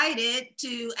excited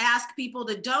to ask people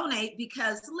to donate,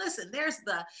 because listen, there's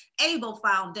the ABLE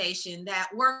Foundation that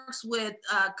works with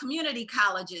community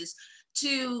colleges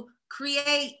to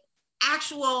create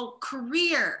actual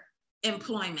career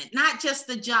employment, not just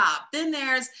the job. Then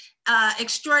there's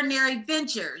Extraordinary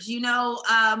Ventures, you know,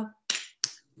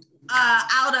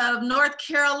 out of North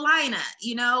Carolina,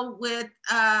 you know, with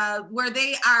where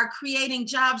they are creating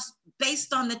jobs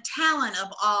based on the talent of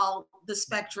all the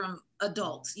spectrum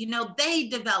adults. You know, they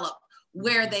develop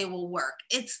where they will work.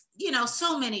 It's, you know,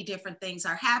 so many different things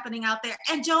are happening out there.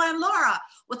 And Joanne Laura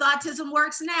with Autism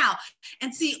Works Now.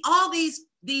 And see, all these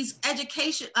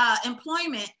education,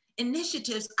 employment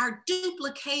initiatives are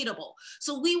duplicatable.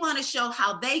 So we want to show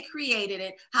how they created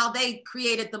it, how they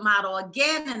created the model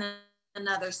again in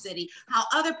another city, how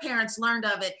other parents learned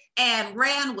of it and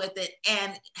ran with it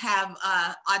and have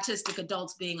autistic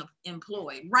adults being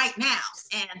employed right now.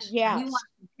 And we want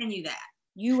to continue that.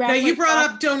 Now you brought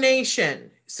up donation.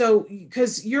 So,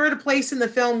 because you're at a place in the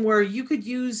film where you could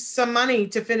use some money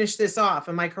to finish this off.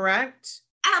 Am I correct?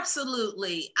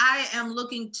 Absolutely. I am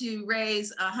looking to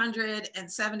raise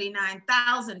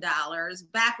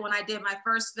 $179,000. Back when I did my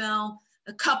first film,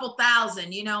 a couple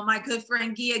thousand, you know, my good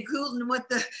friend Gia Gulden with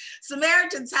the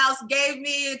Samaritan's House gave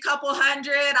me a couple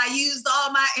hundred. I used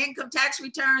all my income tax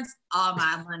returns. All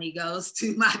my money goes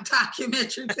to my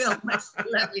documentary film.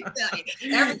 Let me tell you,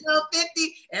 every little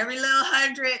 50, every little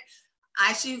 100,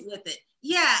 I shoot with it.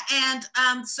 Yeah, and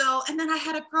and then I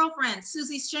had a girlfriend,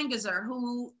 Susie Stringazer,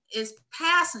 who is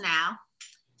passed now.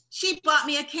 She bought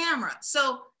me a camera.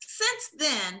 So since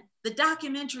then, the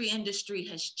documentary industry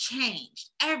has changed.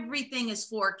 Everything is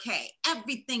 4K.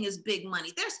 Everything is big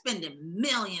money. They're spending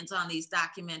millions on these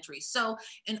documentaries. So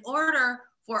in order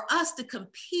for us to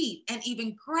compete and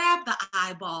even grab the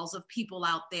eyeballs of people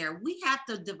out there, we have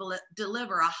to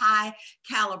deliver a high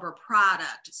caliber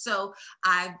product. So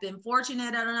I've been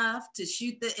fortunate enough to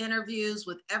shoot the interviews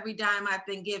with every dime I've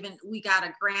been given. We got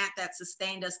a grant that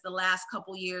sustained us the last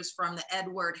couple years from the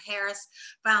Edward Harris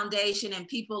Foundation, and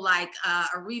people people like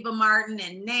Ariva Martin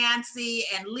and Nancy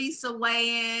and Lisa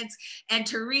Wayans and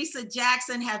Teresa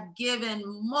Jackson have given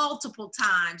multiple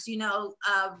times,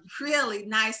 really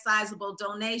nice sizable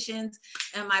donations.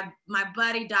 And my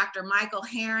buddy, Dr. Michael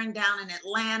Herron down in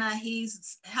Atlanta,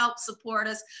 he's helped support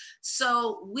us.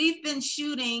 So we've been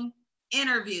shooting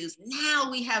interviews.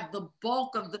 Now we have the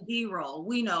bulk of the B-roll.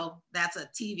 We know that's a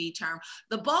TV term.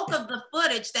 The bulk of the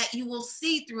footage that you will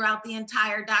see throughout the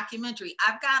entire documentary.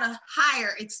 I've got to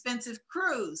hire expensive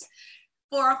crews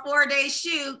for a 4-day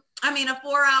shoot. I mean, a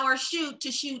 4-hour shoot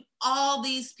to shoot all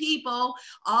these people,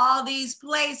 all these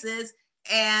places.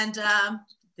 And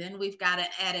then we've got to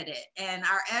edit it. And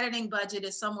our editing budget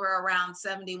is somewhere around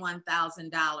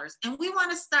 $71,000. And we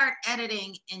want to start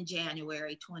editing in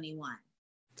January 21.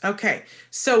 Okay,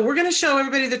 so we're going to show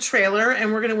everybody the trailer,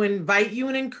 and we're going to invite you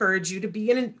and encourage you to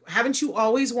be in. Haven't you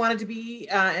always wanted to be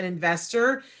an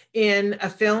investor in a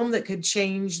film that could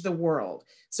change the world?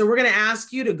 So we're going to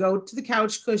ask you to go to the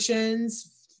couch cushions,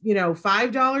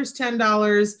 $5,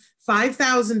 $10,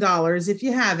 $5,000 if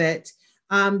you have it.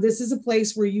 This is a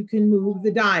place where you can move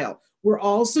the dial. We're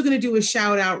also going to do a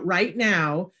shout out right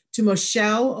now to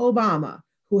Michelle Obama,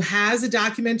 who has a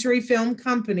documentary film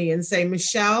company, and say,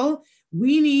 Michelle,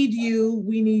 we need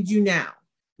you now,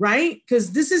 right?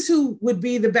 Because this is who would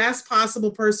be the best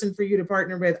possible person for you to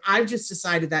partner with. I've just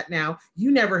decided that now. You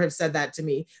never have said that to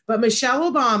me. But Michelle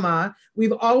Obama,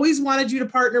 we've always wanted you to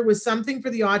partner with something for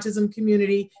the autism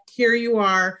community. Here you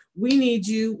are. We need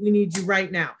you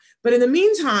right now. But in the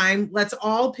meantime, let's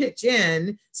all pitch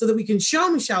in so that we can show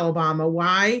Michelle Obama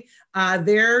why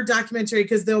their documentary,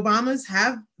 because the Obamas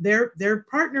they're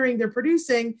partnering, they're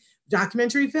producing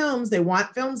documentary films. They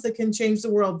want films that can change the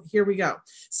world. Here we go.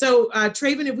 So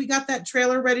Traven, have we got that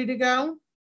trailer ready to go?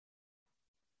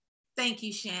 Thank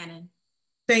you, Shannon.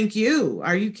 Thank you.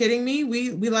 Are you kidding me?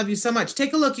 We love you so much.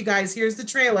 Take a look, you guys. Here's the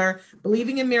trailer,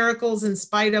 Believing in Miracles in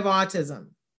Spite of Autism.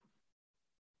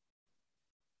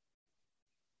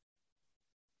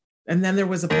 And then there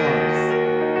was a pause.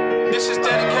 This is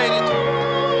dedicated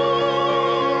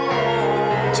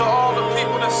to all the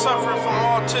people that suffer from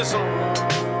autism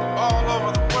all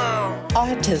over the world.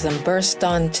 Autism burst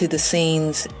onto the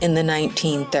scenes in the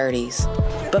 1930s,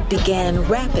 but began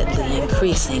rapidly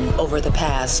increasing over the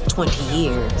past 20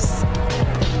 years.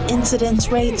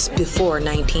 Incidence rates before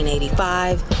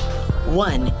 1985,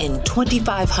 1 in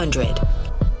 2,500.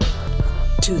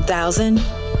 2000,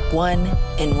 1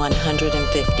 in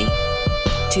 150.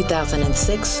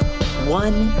 2006,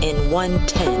 1 in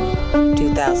 110.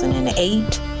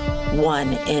 2008,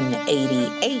 1 in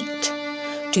 88.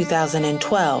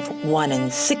 2012, 1 in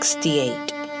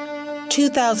 68.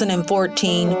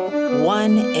 2014,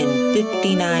 1 in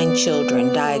 59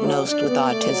 children diagnosed with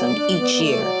autism each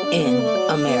year in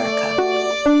America,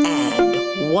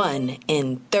 and 1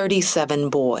 in 37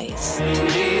 boys.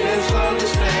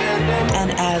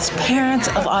 And as parents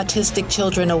of autistic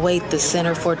children await the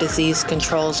Center for Disease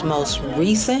Control's most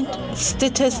recent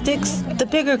statistics, the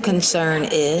bigger concern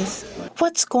is,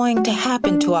 what's going to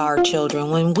happen to our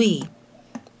children when we,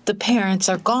 the parents,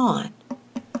 are gone?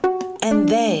 And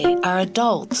they are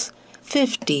adults,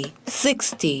 50,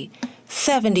 60,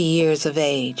 70 years of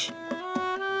age.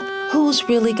 Who's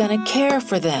really going to care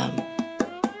for them?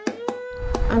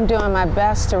 I'm doing my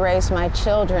best to raise my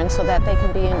children so that they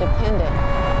can be independent.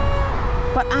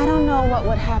 But I don't know what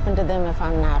would happen to them if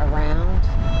I'm not around.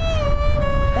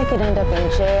 They could end up in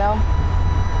jail.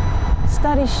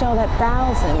 Studies show that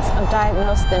thousands of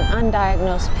diagnosed and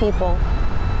undiagnosed people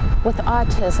with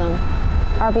autism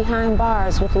are behind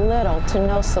bars with little to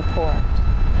no support.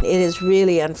 It is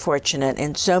really unfortunate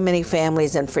in so many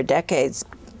families, and for decades,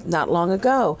 not long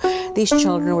ago, these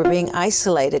children were being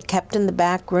isolated, kept in the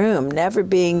back room, never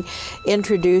being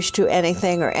introduced to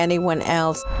anything or anyone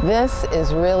else. This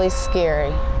is really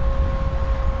scary.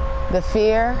 The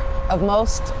fear of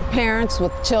most parents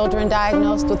with children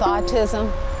diagnosed with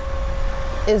autism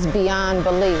is beyond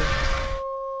belief.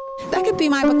 That could be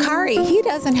my Bakari. He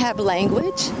doesn't have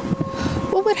language.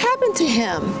 What would happen to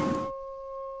him?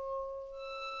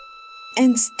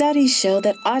 And studies show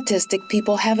that autistic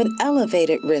people have an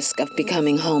elevated risk of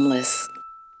becoming homeless.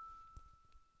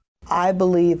 I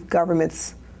believe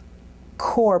government's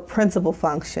core principal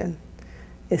function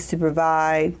is to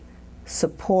provide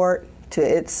support to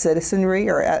its citizenry,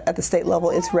 or at the state level,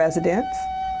 its residents,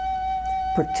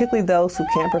 particularly those who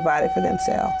can't provide it for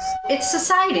themselves. It's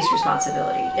society's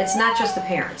responsibility. It's not just the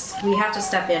parents. We have to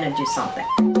step in and do something.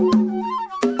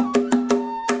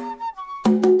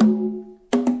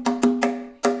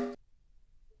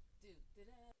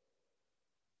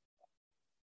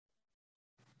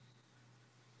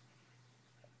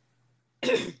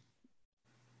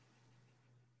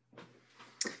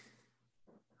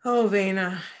 Oh,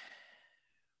 Vena,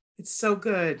 it's so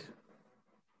good.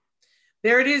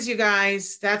 There it is, you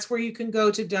guys. That's where you can go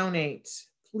to donate.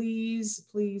 Please,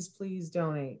 please, please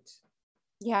donate.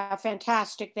 Yeah,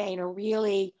 fantastic, Vena.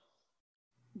 Really,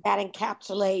 that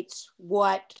encapsulates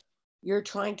what you're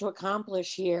trying to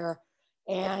accomplish here.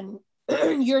 And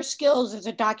your skills as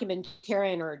a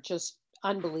documentarian are just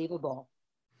unbelievable.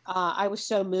 I was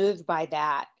so moved by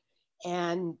that.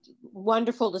 And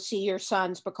wonderful to see your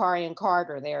sons, Bakari and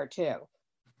Carter, there too.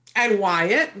 And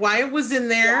Wyatt. Wyatt was in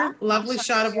there. Yeah, lovely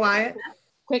shot of Wyatt.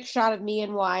 Quick shot of me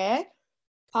and Wyatt.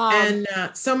 And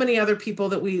so many other people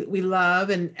that we love.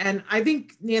 And I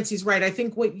think Nancy's right. I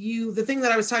think the thing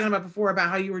that I was talking about before about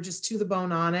how you were just to the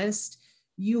bone honest,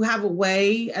 you have a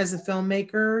way as a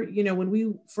filmmaker, when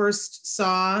we first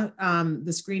saw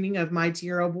the screening of My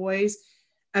 2-Year-Old Boys,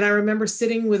 and I remember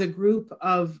sitting with a group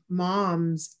of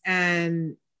moms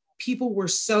and people were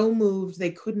so moved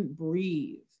they couldn't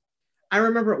breathe. I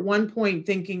remember at one point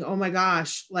thinking, oh my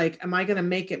gosh, like, am I going to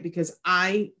make it? Because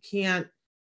I can't,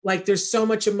 like, there's so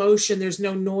much emotion. There's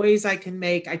no noise I can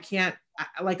make. I can't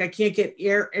get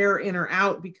air in or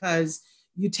out, because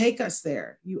you take us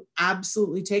there. You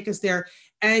absolutely take us there.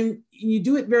 And you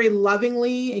do it very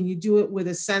lovingly, and you do it with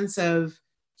a sense of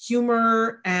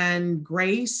humor and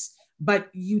grace,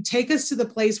 but you take us to the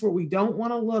place where we don't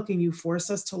want to look, and you force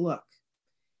us to look.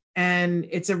 And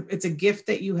it's a gift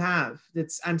that you have.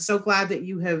 I'm so glad that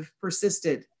you have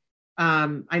persisted.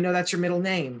 I know that's your middle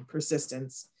name,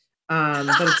 persistence.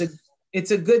 But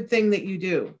it's a good thing that you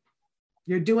do.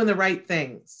 You're doing the right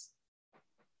things.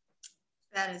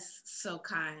 That is so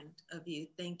kind of you.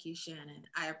 Thank you, Shannon.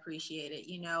 I appreciate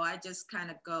it. I just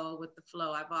kind of go with the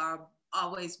flow. I've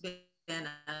always been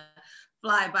a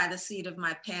fly by the seat of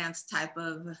my pants type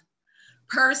of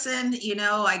person.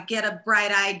 I get a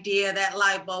bright idea, that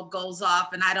light bulb goes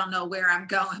off, and I don't know where I'm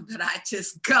going, but I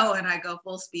just go and I go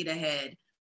full speed ahead.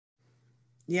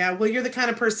 Yeah, well, you're the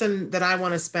kind of person that I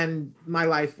want to spend my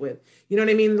life with. You know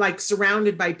what I mean? Like,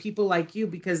 surrounded by people like you,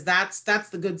 because that's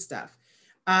the good stuff.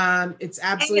 It's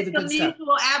absolutely the good stuff.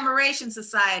 Mutual Admiration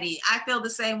Society. I feel the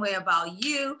same way about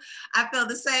you. I feel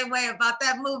the same way about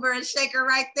that mover and shaker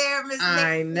right there, Miss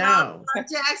I know.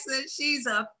 Jackson. She's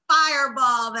a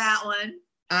fireball, that one.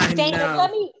 I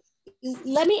know.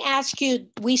 Let me ask you,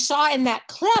 we saw in that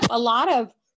clip a lot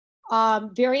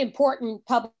of very important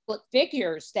public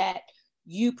figures that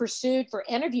you pursued for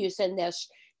interviews in this.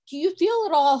 Do you feel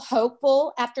at all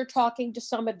hopeful after talking to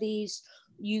some of these?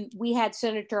 We had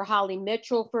Senator Holly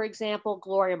Mitchell, for example,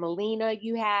 Gloria Molina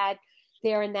you had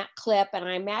there in that clip, and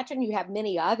I imagine you have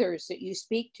many others that you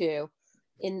speak to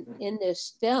in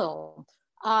this film.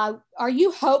 Are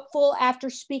you hopeful after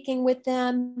speaking with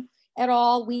them at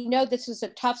all? We know this is a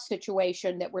tough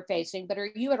situation that we're facing, but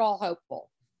are you at all hopeful?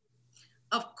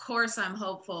 Of course I'm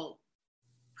hopeful.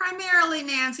 Primarily,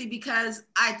 Nancy, because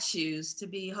I choose to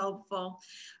be hopeful.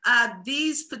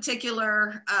 These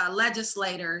particular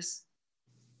legislators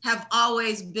have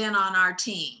always been on our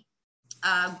team.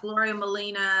 Gloria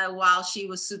Molina, while she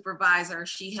was supervisor,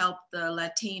 she helped the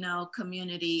Latino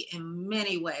community in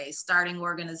many ways, starting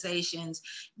organizations,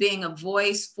 being a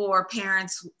voice for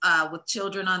parents with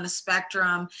children on the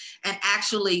spectrum, and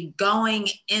actually going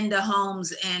into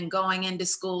homes and going into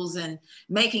schools and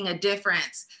making a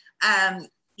difference.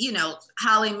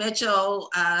 Holly Mitchell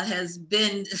has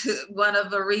been one of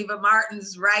Areva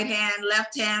Martin's right-hand,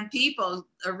 left-hand people.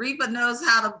 Areva knows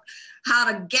how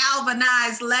to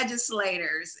galvanize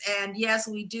legislators. And yes,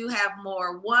 we do have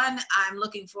more. One I'm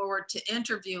looking forward to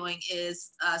interviewing is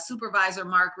Supervisor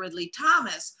Mark Ridley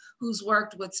Thomas, who's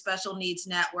worked with Special Needs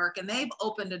Network, and they've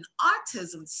opened an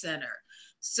autism center.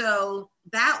 So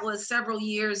that was several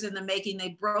years in the making.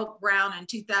 They broke ground in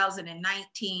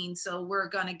 2019. So we're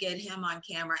going to get him on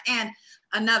camera. And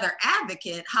another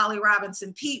advocate, Holly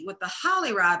Robinson Peete with the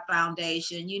Holly Rod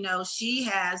Foundation. She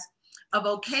has a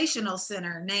vocational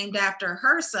center named after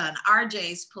her son,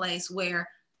 RJ's place, where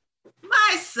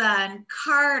my son,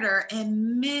 Carter,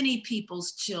 and many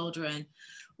people's children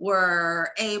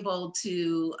were able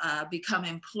to become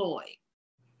employed.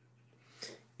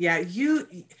 Yeah,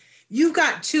 You've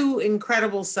got two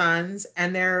incredible sons,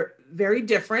 and they're very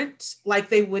different, like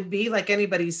they would be, like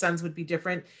anybody's sons would be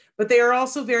different, but they are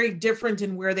also very different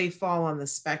in where they fall on the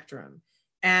spectrum.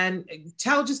 And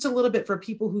tell just a little bit for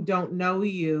people who don't know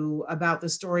you about the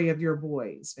story of your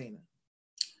boys, Vena.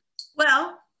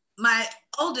 Well, my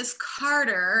oldest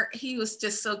Carter, he was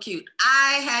just so cute.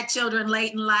 I had children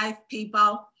late in life,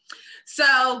 people.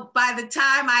 So by the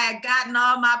time I had gotten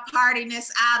all my partiness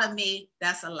out of me,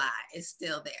 that's a lie, it's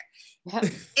still there.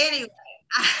 Anyway,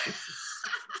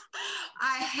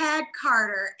 I had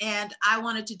Carter and I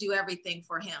wanted to do everything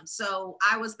for him. So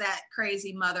I was that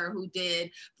crazy mother who did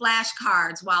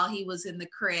flashcards while he was in the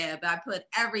crib. I put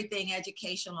everything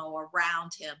educational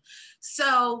around him.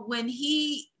 So when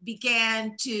he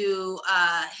began to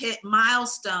hit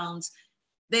milestones,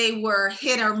 they were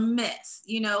hit or miss.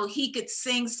 You know, he could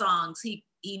sing songs. He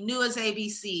knew his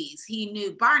ABCs. He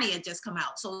knew Barney had just come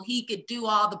out, so he could do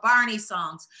all the Barney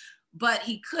songs, but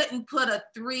he couldn't put a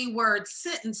 3-word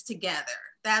sentence together.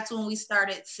 That's when we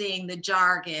started seeing the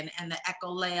jargon and the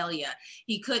echolalia.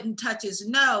 He couldn't touch his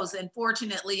nose. And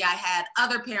fortunately, I had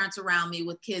other parents around me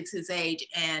with kids his age,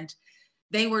 and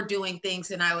they were doing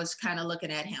things and I was kind of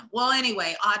looking at him. Well,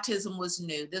 anyway, autism was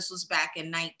new. This was back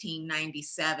in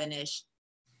 1997-ish.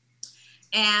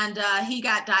 And he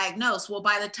got diagnosed. Well,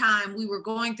 by the time we were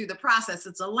going through the process,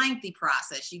 it's a lengthy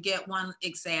process. You get one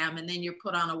exam and then you're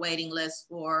put on a waiting list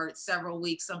for several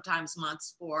weeks, sometimes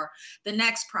months for the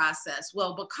next process.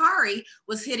 Well, Bakari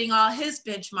was hitting all his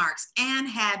benchmarks and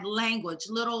had language,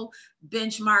 little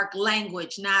benchmark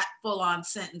language, not full on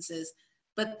sentences.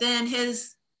 But then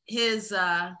his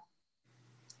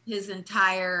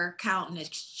entire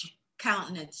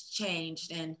countenance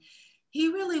changed and he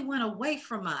really went away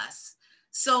from us.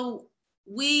 So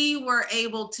we were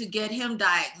able to get him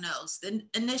diagnosed. And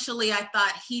initially I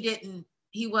thought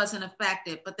he wasn't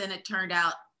affected, but then it turned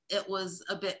out it was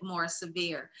a bit more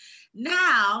severe.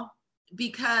 Now,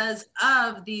 because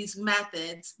of these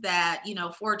methods that, you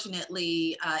know,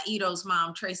 fortunately, Ito's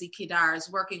mom, Tracy Kedar,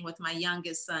 is working with my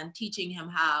youngest son, teaching him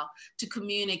how to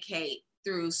communicate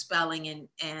through spelling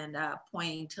and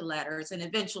pointing to letters. And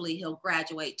eventually he'll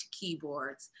graduate to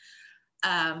keyboards.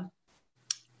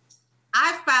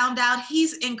 I found out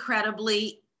he's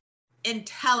incredibly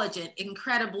intelligent,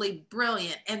 incredibly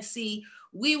brilliant. And see,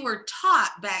 we were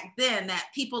taught back then that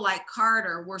people like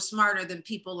Carter were smarter than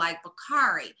people like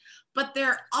Bakari, but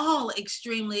they're all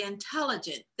extremely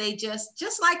intelligent. They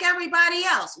just like everybody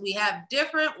else, we have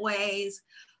different ways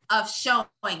of showing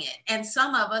it. And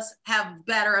some of us have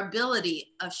better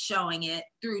ability of showing it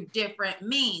through different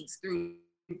means, through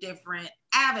different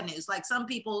avenues. Like some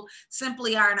people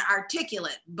simply aren't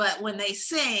articulate, but when they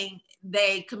sing,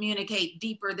 they communicate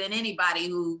deeper than anybody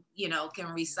who, you know, can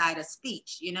recite a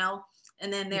speech, you know?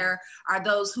 And then there are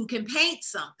those who can paint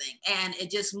something and it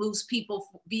just moves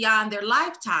people beyond their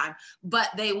lifetime, but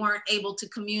they weren't able to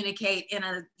communicate in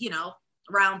a, you know,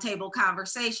 round table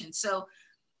conversation. So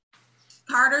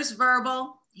Carter's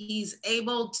verbal, he's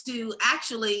able to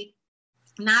actually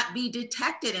not be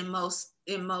detected in most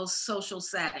social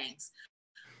settings.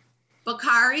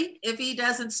 Bakari, if he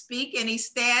doesn't speak and he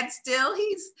stands still,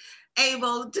 he's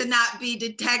able to not be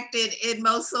detected in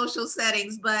most social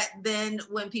settings. But then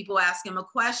when people ask him a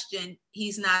question,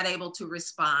 he's not able to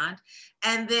respond.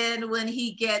 And then when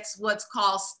he gets what's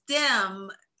called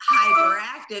STEM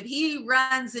hyperactive, he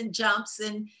runs and jumps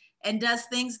and does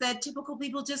things that typical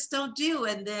people just don't do.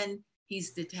 And then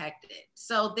he's detected.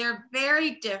 So they're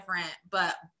very different,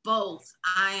 but both,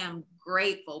 I am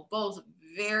grateful, both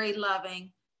very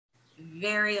loving,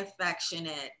 very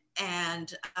affectionate,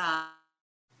 and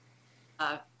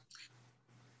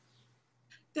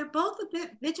they're both a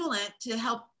bit vigilant to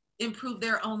help improve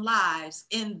their own lives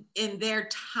in their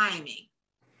timing.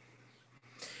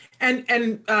 And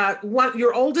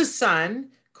your oldest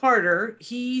son, Carter,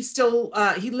 he still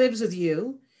he lives with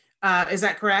you. Is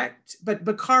that correct? But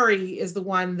Bakari is the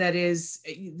one that is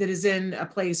in a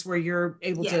place where you're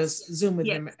able to Zoom with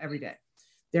him every day.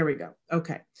 There we go.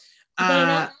 Okay.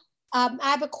 Dana, I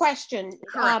have a question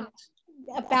about,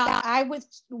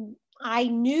 I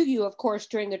knew you, of course,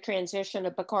 during the transition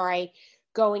of Bakari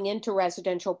going into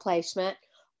residential placement.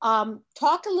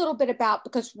 Talk a little bit about,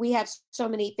 because we have so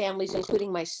many families,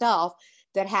 including myself,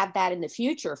 that have that in the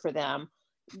future for them.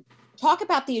 Talk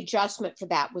about the adjustment for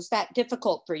that. Was that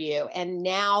difficult for you? And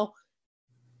now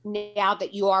that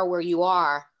you are where you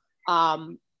are,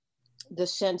 the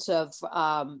sense of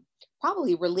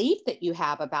probably relief that you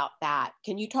have about that.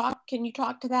 Can you talk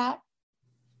to that?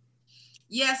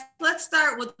 Yes, let's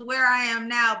start with where I am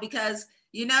now, because,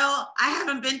 you know, I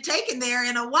haven't been taken there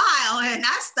in a while and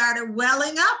I started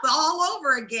welling up all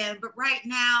over again. But right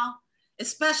now,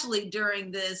 especially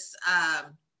during this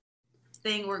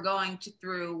thing we're going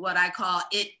through, what I call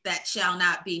it that shall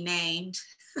not be named.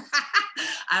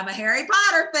 I'm a Harry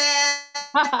Potter fan.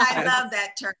 I love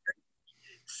that term.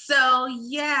 So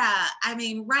yeah, I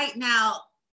mean, right now,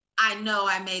 I know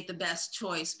I made the best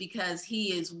choice because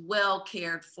he is well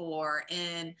cared for,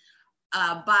 and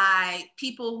by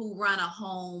people who run a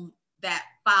home that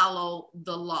follow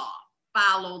the law,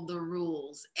 follow the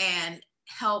rules, and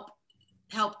help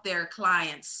their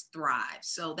clients thrive.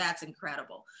 So that's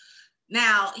incredible.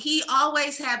 Now, he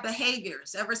always had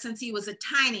behaviors ever since he was a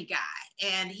tiny guy,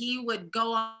 and he would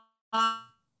go off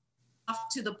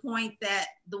to the point that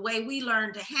the way we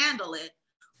learned to handle it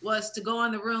was to go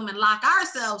in the room and lock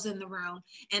ourselves in the room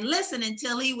and listen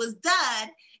until he was done,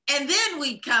 and then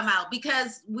we'd come out,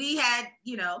 because we had,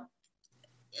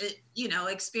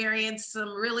 experienced some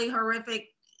really horrific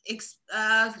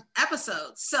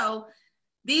episodes. So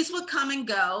these would come and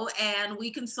go, and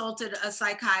we consulted a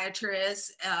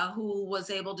psychiatrist who was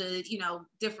able to,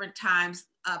 different times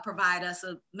provide us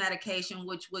a medication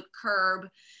which would curb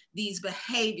these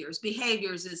behaviors.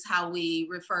 Behaviors is how we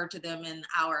refer to them in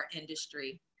our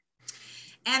industry.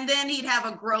 And then he'd have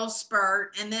a growth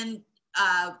spurt, and then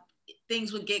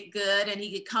things would get good, and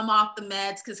he could come off the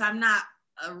meds, because I'm not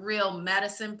a real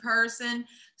medicine person.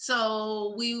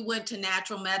 So we went to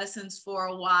natural medicines for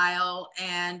a while,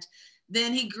 and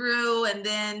then he grew, and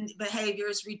then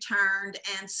behaviors returned.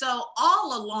 And so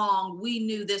all along, we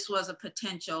knew this was a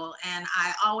potential, and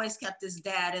I always kept his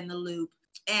dad in the loop,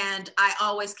 and I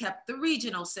always kept the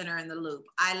regional center in the loop.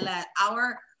 I let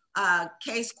our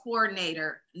case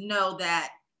coordinator know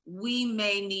that we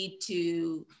may need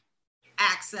to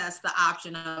access the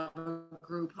option of a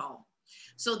group home.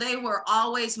 So they were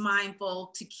always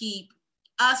mindful to keep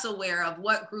us aware of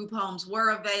what group homes were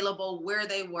available, where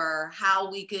they were,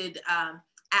 how we could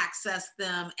access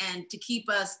them, and to keep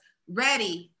us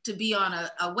ready to be on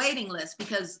a waiting list.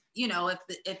 Because,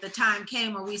 if the time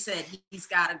came where we said he's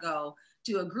got to go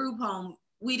to a group home,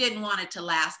 we didn't want it to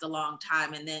last a long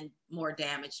time and then more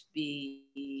damage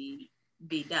be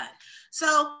done.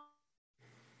 So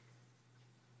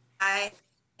I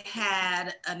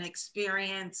had an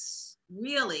experience,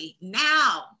 really,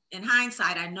 now in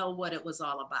hindsight, I know what it was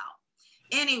all about.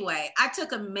 Anyway, I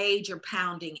took a major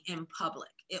pounding in public.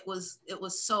 It was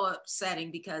so upsetting,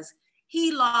 because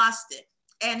he lost it,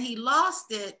 and he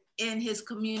lost it in his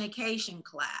communication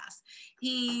class.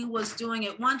 He was doing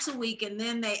it once a week, and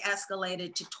then they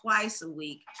escalated to twice a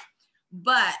week.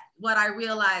 But what I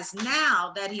realize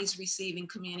now that he's receiving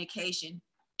communication,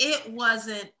 it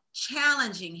wasn't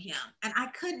challenging him, and I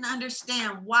couldn't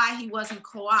understand why he wasn't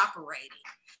cooperating.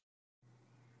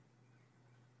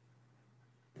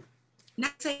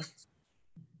 Nancy?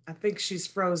 I think she's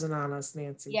frozen on us,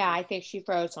 Nancy. Yeah, I think she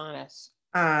froze on us.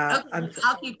 Okay,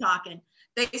 I'll keep talking.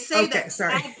 They say that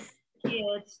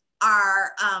kids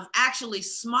are actually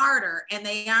smarter, and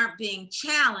they aren't being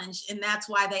challenged, and that's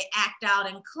why they act out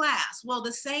in class. Well,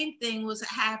 the same thing was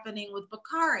happening with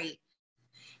Bakari.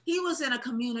 He was in a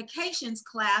communications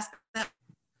class that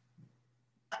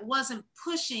wasn't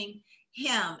pushing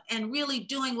him and really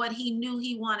doing what he knew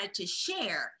he wanted to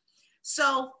share.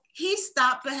 So he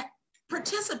stopped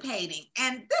participating,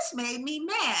 and this made me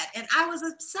mad, and I was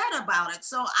upset about it.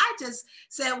 So I just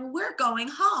said, well, we're going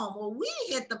home. Well, we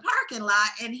hit the parking lot,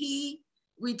 and he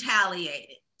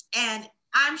retaliated. And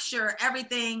I'm sure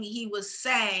everything he was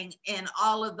saying in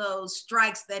all of those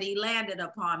strikes that he landed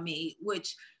upon me,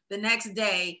 which the next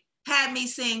day had me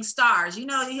seeing stars. You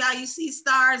know how you see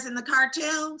stars in the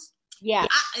cartoons? Yeah.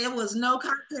 It was no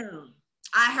cartoon.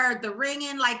 I heard the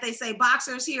ringing, like they say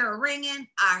boxers hear a ringing.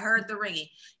 I heard the ringing.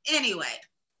 Anyway,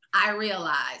 I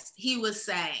realized he was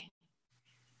saying,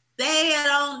 they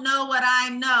don't know what I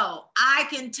know. I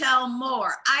can tell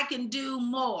more. I can do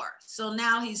more. So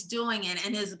now he's doing it,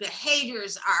 and his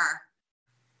behaviors are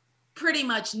pretty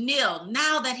much nil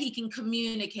now that he can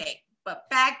communicate. But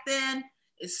back then,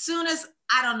 as soon as,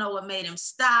 I don't know what made him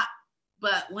stop,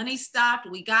 but when he stopped,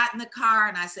 we got in the car,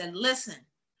 and I said, listen,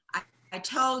 I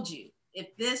told you,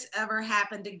 if this ever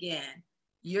happened again,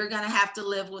 you're gonna have to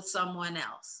live with someone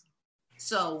else.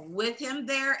 So with him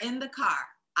there in the car,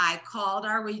 I called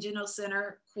our regional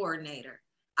center coordinator.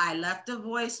 I left a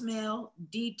voicemail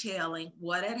detailing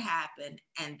what had happened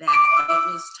and that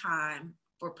it was time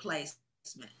for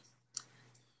placement.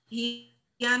 He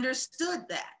understood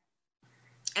that,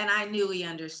 and I knew he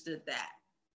understood that.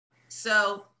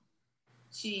 So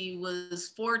she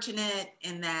was fortunate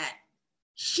in that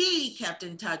she kept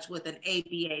in touch with an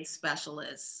ABA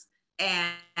specialist,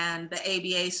 and the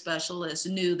ABA specialist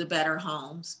knew the better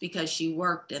homes because she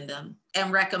worked in them,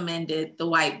 and recommended the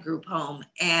White Group home.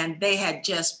 And they had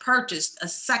just purchased a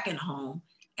second home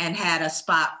and had a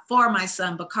spot for my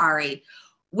son Bakari.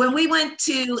 When we went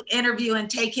to interview and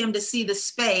take him to see the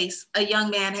space, a young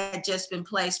man had just been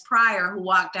placed prior who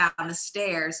walked down the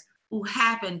stairs, who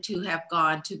happened to have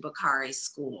gone to Bakari's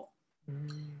school.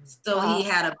 So he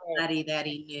had a buddy that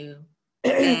he knew.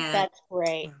 And that's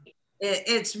great.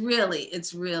 It's really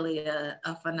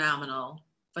a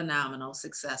phenomenal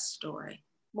success story.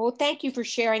 Well, thank you for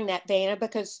sharing that, Vanna,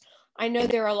 because I know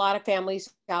there are a lot of families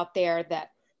out there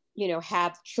that, you know,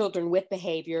 have children with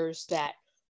behaviors that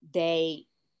they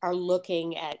are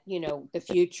looking at, you know, the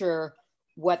future,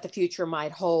 what the future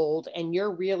might hold. And you're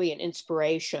really an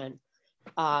inspiration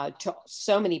to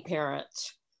so many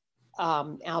parents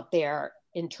out there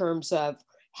in terms of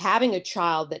having a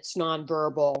child that's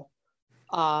nonverbal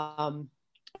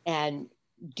and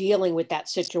dealing with that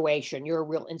situation. You're a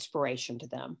real inspiration to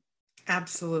them.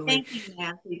 Absolutely. Thank you,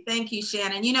 Nancy. Thank you,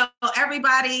 Shannon. You know,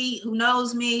 everybody who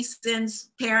knows me sends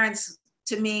parents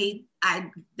to me.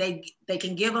 They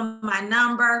can give them my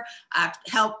number. I've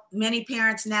helped many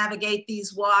parents navigate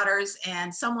these waters.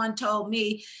 And someone told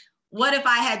me, what if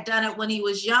I had done it when he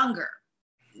was younger?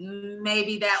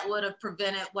 Maybe that would have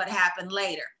prevented what happened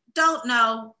later. Don't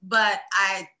know, but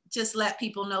I just let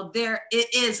people know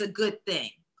it is a good thing.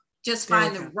 Just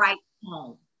find the right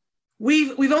home.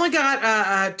 We've only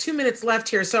got 2 minutes left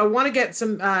here, so I want to get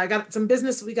some. Got some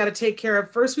business we got to take care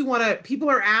of. First, people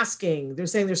are asking. They're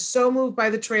saying they're so moved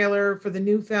by the trailer for the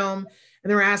new film,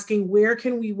 and they're asking, where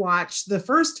can we watch the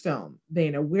first film,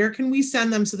 Dana? Where can we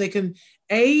send them so they can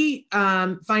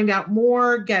find out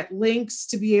more, get links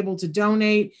to be able to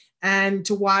donate, and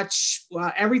to watch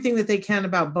everything that they can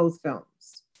about both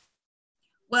films?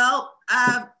 Well,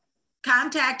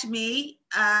 contact me.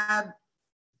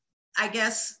 I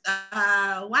guess,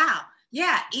 wow.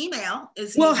 Yeah, email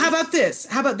is well, easy. How about this?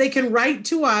 How about they can write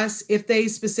to us if they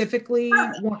specifically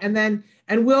want, and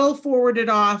we'll forward it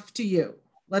off to you.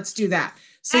 Let's do that.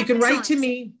 So you can write to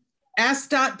me,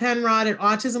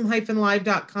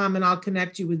 s.penrod@autism-live.com, and I'll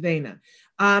connect you with Dana.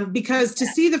 Because to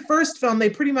see the first film, they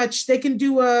can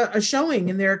do a showing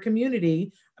in their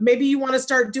community. Maybe you want to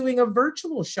start doing a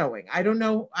virtual showing. I don't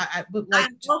know. I'm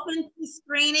open to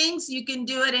screenings. You can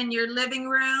do it in your living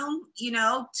room,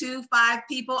 2, 5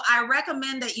 people. I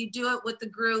recommend that you do it with the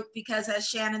group because, as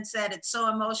Shannon said, it's so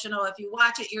emotional. If you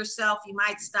watch it yourself, you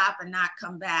might stop and not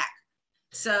come back.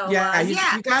 So you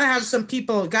got to have some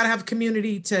people, got to have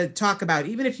community to talk about,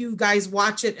 even if you guys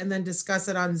watch it and then discuss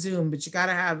it on Zoom, but you got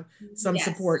to have some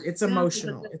support. It's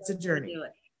emotional. It's a journey.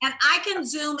 And I can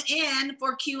Zoom in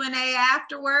for Q&A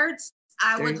afterwards.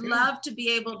 I would love to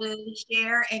be able to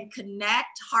share and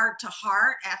connect heart to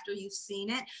heart after you've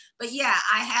seen it. But yeah,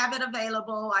 I have it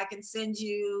available. I can send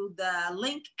you the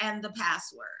link and the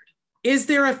password. Is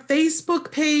there a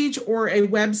Facebook page or a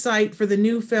website for the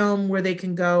new film where they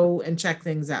can go and check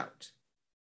things out?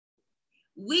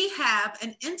 We have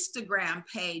an Instagram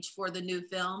page for the new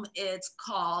film. It's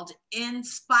called In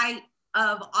Spite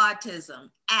of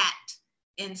Autism,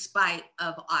 In Spite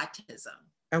of Autism.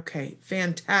 Okay,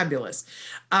 fantabulous.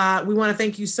 We want to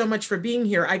thank you so much for being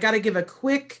here. I got to give a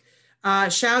quick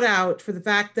shout out for the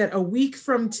fact that a week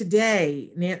from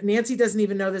today, Nancy doesn't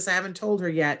even know this, I haven't told her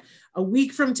yet. A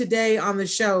week from today on the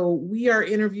show, we are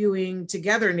interviewing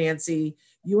together, Nancy,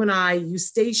 you and I,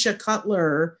 Eustacia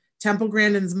Cutler, Temple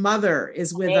Grandin's mother,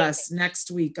 is with us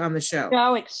next week on the show.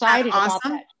 So excited about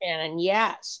that, Shannon.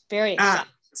 Yes, very excited.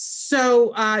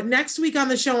 So next week on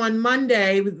the show on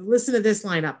Monday, listen to this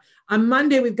lineup. On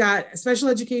Monday, we've got special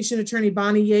education attorney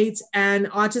Bonnie Yates and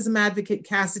autism advocate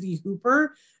Cassidy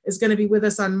Hooper is going to be with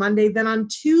us on Monday. Then on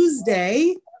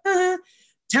Tuesday,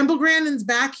 Temple Grandin's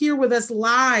back here with us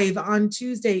live on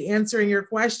Tuesday answering your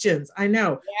questions. I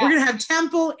know. Yeah. We're going to have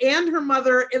Temple and her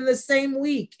mother in the same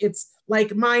week. It's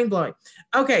like mind-blowing.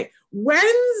 Okay.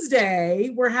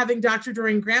 Wednesday, we're having Dr.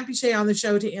 Doreen Granpeesheh on the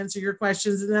show to answer your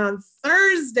questions. And then on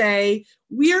Thursday,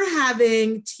 we are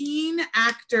having teen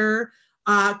actor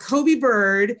Kobe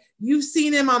Bird. You've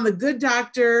seen him on The Good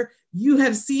Doctor. You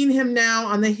have seen him now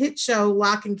on the hit show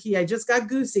Lock and Key. I just got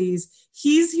goosies.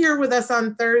 He's here with us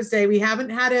on Thursday. We haven't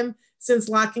had him since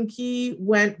Lock and Key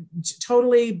went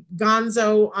totally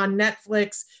gonzo on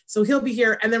Netflix. So he'll be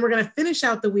here. And then we're going to finish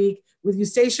out the week with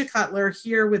Eustacia Cutler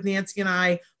here with Nancy and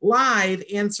I live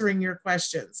answering your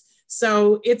questions.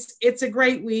 So it's a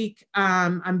great week.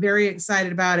 I'm very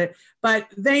excited about it. But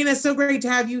Dana, so great to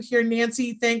have you here.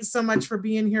 Nancy, thanks so much for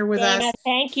being here with us.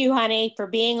 Thank you, honey, for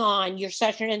being on. You're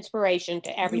such an inspiration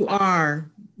to everybody. You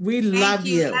are. We love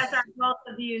you. As are both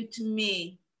of you to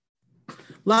me.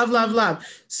 Love, love, love.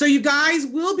 So you guys,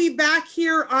 we'll be back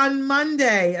here on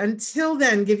Monday. Until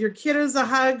then, give your kiddos a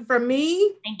hug from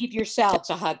me. And give yourselves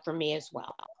a hug from me as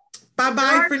well.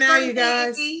 Bye-bye for now, you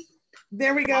guys.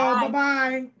 There we go.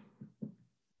 Bye-bye.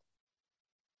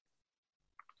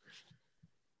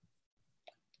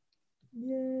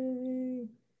 Yay.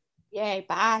 Yay.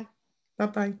 Bye.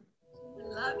 Bye-bye.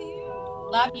 Love you.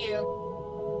 Love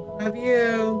you. Love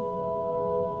you.